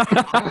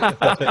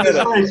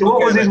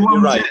what was his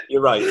one?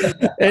 You're right.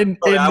 I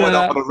went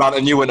off on a rant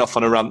and you went off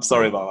on a rant.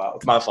 Sorry about that.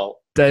 It's my fault.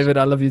 David,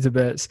 I love you to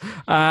bits.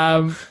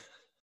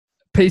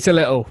 Peter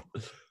Little,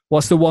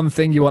 what's the one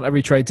thing you want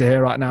every trade to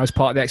hear right now as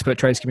part of the expert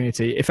trades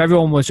community? If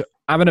everyone was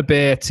having a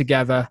beer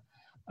together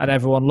and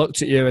everyone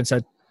looked at you and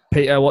said,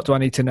 Peter, what do I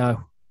need to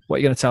know? What are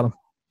you going to tell them?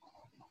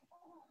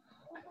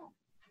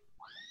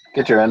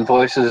 Get your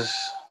invoices,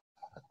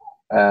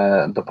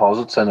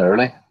 deposits in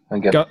early,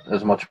 and get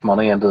as much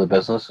money into the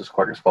business as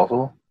quick as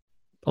possible.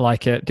 I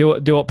like it. Do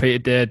what Peter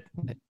did.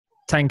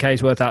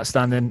 10K's worth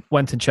outstanding,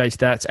 went and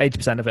chased debts,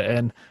 80% of it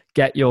in.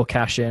 Get your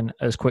cash in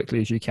as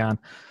quickly as you can.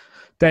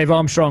 Dave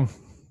Armstrong.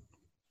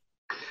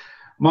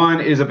 Mine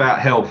is about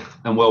health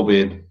and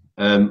well-being.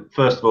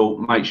 First of all,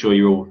 make sure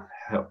you're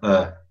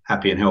all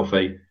happy and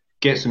healthy.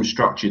 Get some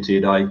structure to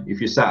your day. If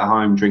you're sat at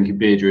home drinking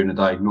beer during the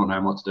day, not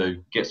knowing what to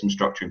do, get some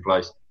structure in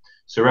place.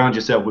 Surround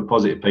yourself with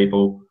positive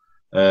people,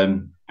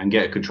 and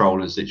get a control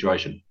of the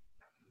situation.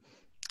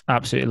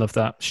 Absolutely love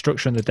that.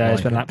 Structure in the day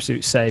has been an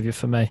absolute saviour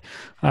for me.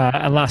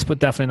 And last but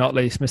definitely not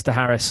least, Mr.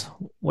 Harris,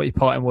 what are your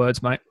parting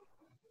words, mate?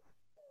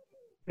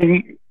 I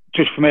think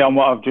just for me, on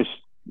what I've just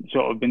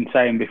sort of been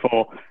saying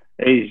before,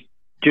 is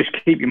just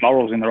keep your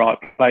morals in the right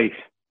place,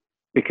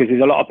 because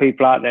there's a lot of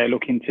people out there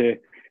looking to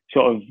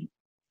sort of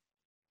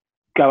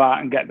go out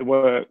and get the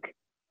work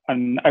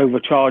and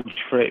overcharge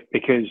for it,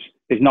 because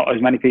there's not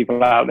as many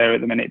people out there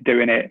at the minute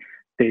doing it.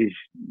 there's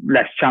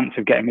less chance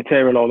of getting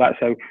material, all that.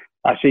 So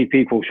I see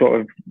people sort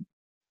of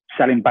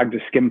selling bags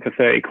of skim for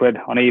 30 quid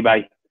on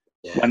eBay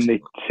when they're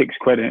 6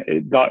 quid.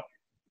 Like,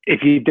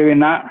 if you're doing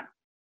that,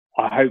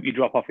 I hope you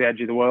drop off the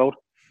edge of the world,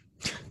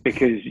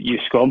 because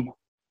you're scum.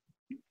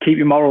 Keep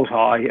your morals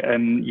high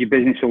and your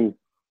business will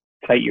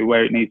take you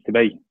where it needs to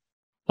be.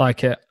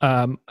 Like it.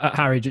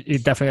 Harry, you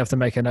definitely have to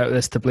make a note of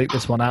this to bleep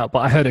this one out. But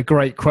I heard a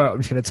great quote. I'm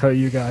just going to tell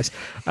you guys.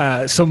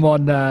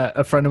 Someone,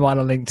 a friend of mine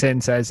on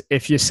LinkedIn says,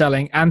 if you're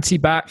selling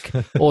anti-bac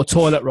or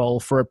toilet roll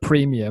for a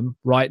premium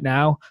right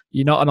now,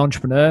 you're not an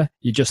entrepreneur,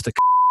 you're just a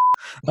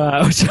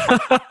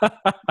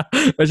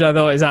which I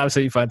thought is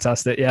absolutely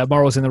fantastic. Yeah,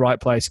 morals in the right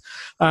place.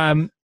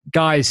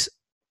 Guys,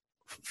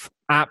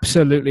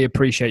 absolutely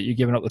appreciate you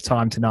giving up the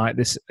time tonight.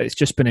 It's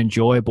just been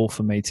enjoyable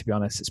for me, to be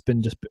honest. It's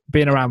been just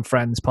being around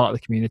friends, part of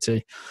the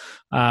community.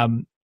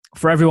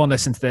 For everyone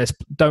listening to this,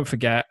 don't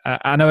forget,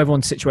 I know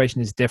everyone's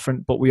situation is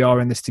different, but we are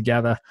in this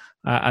together.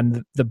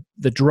 And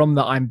the drum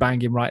that I'm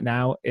banging right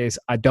now is,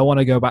 I don't want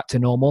to go back to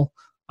normal.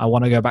 I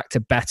want to go back to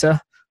better.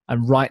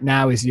 And right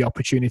now is the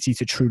opportunity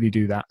to truly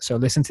do that. So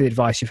listen to the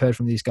advice you've heard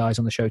from these guys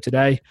on the show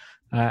today.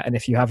 And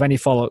if you have any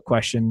follow-up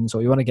questions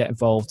or you want to get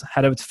involved,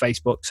 head over to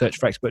Facebook, search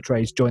for Expert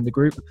Trades, join the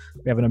group.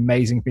 We have an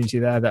amazing community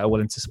there that are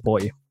willing to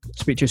support you.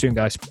 Speak to you soon,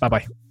 guys.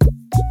 Bye-bye.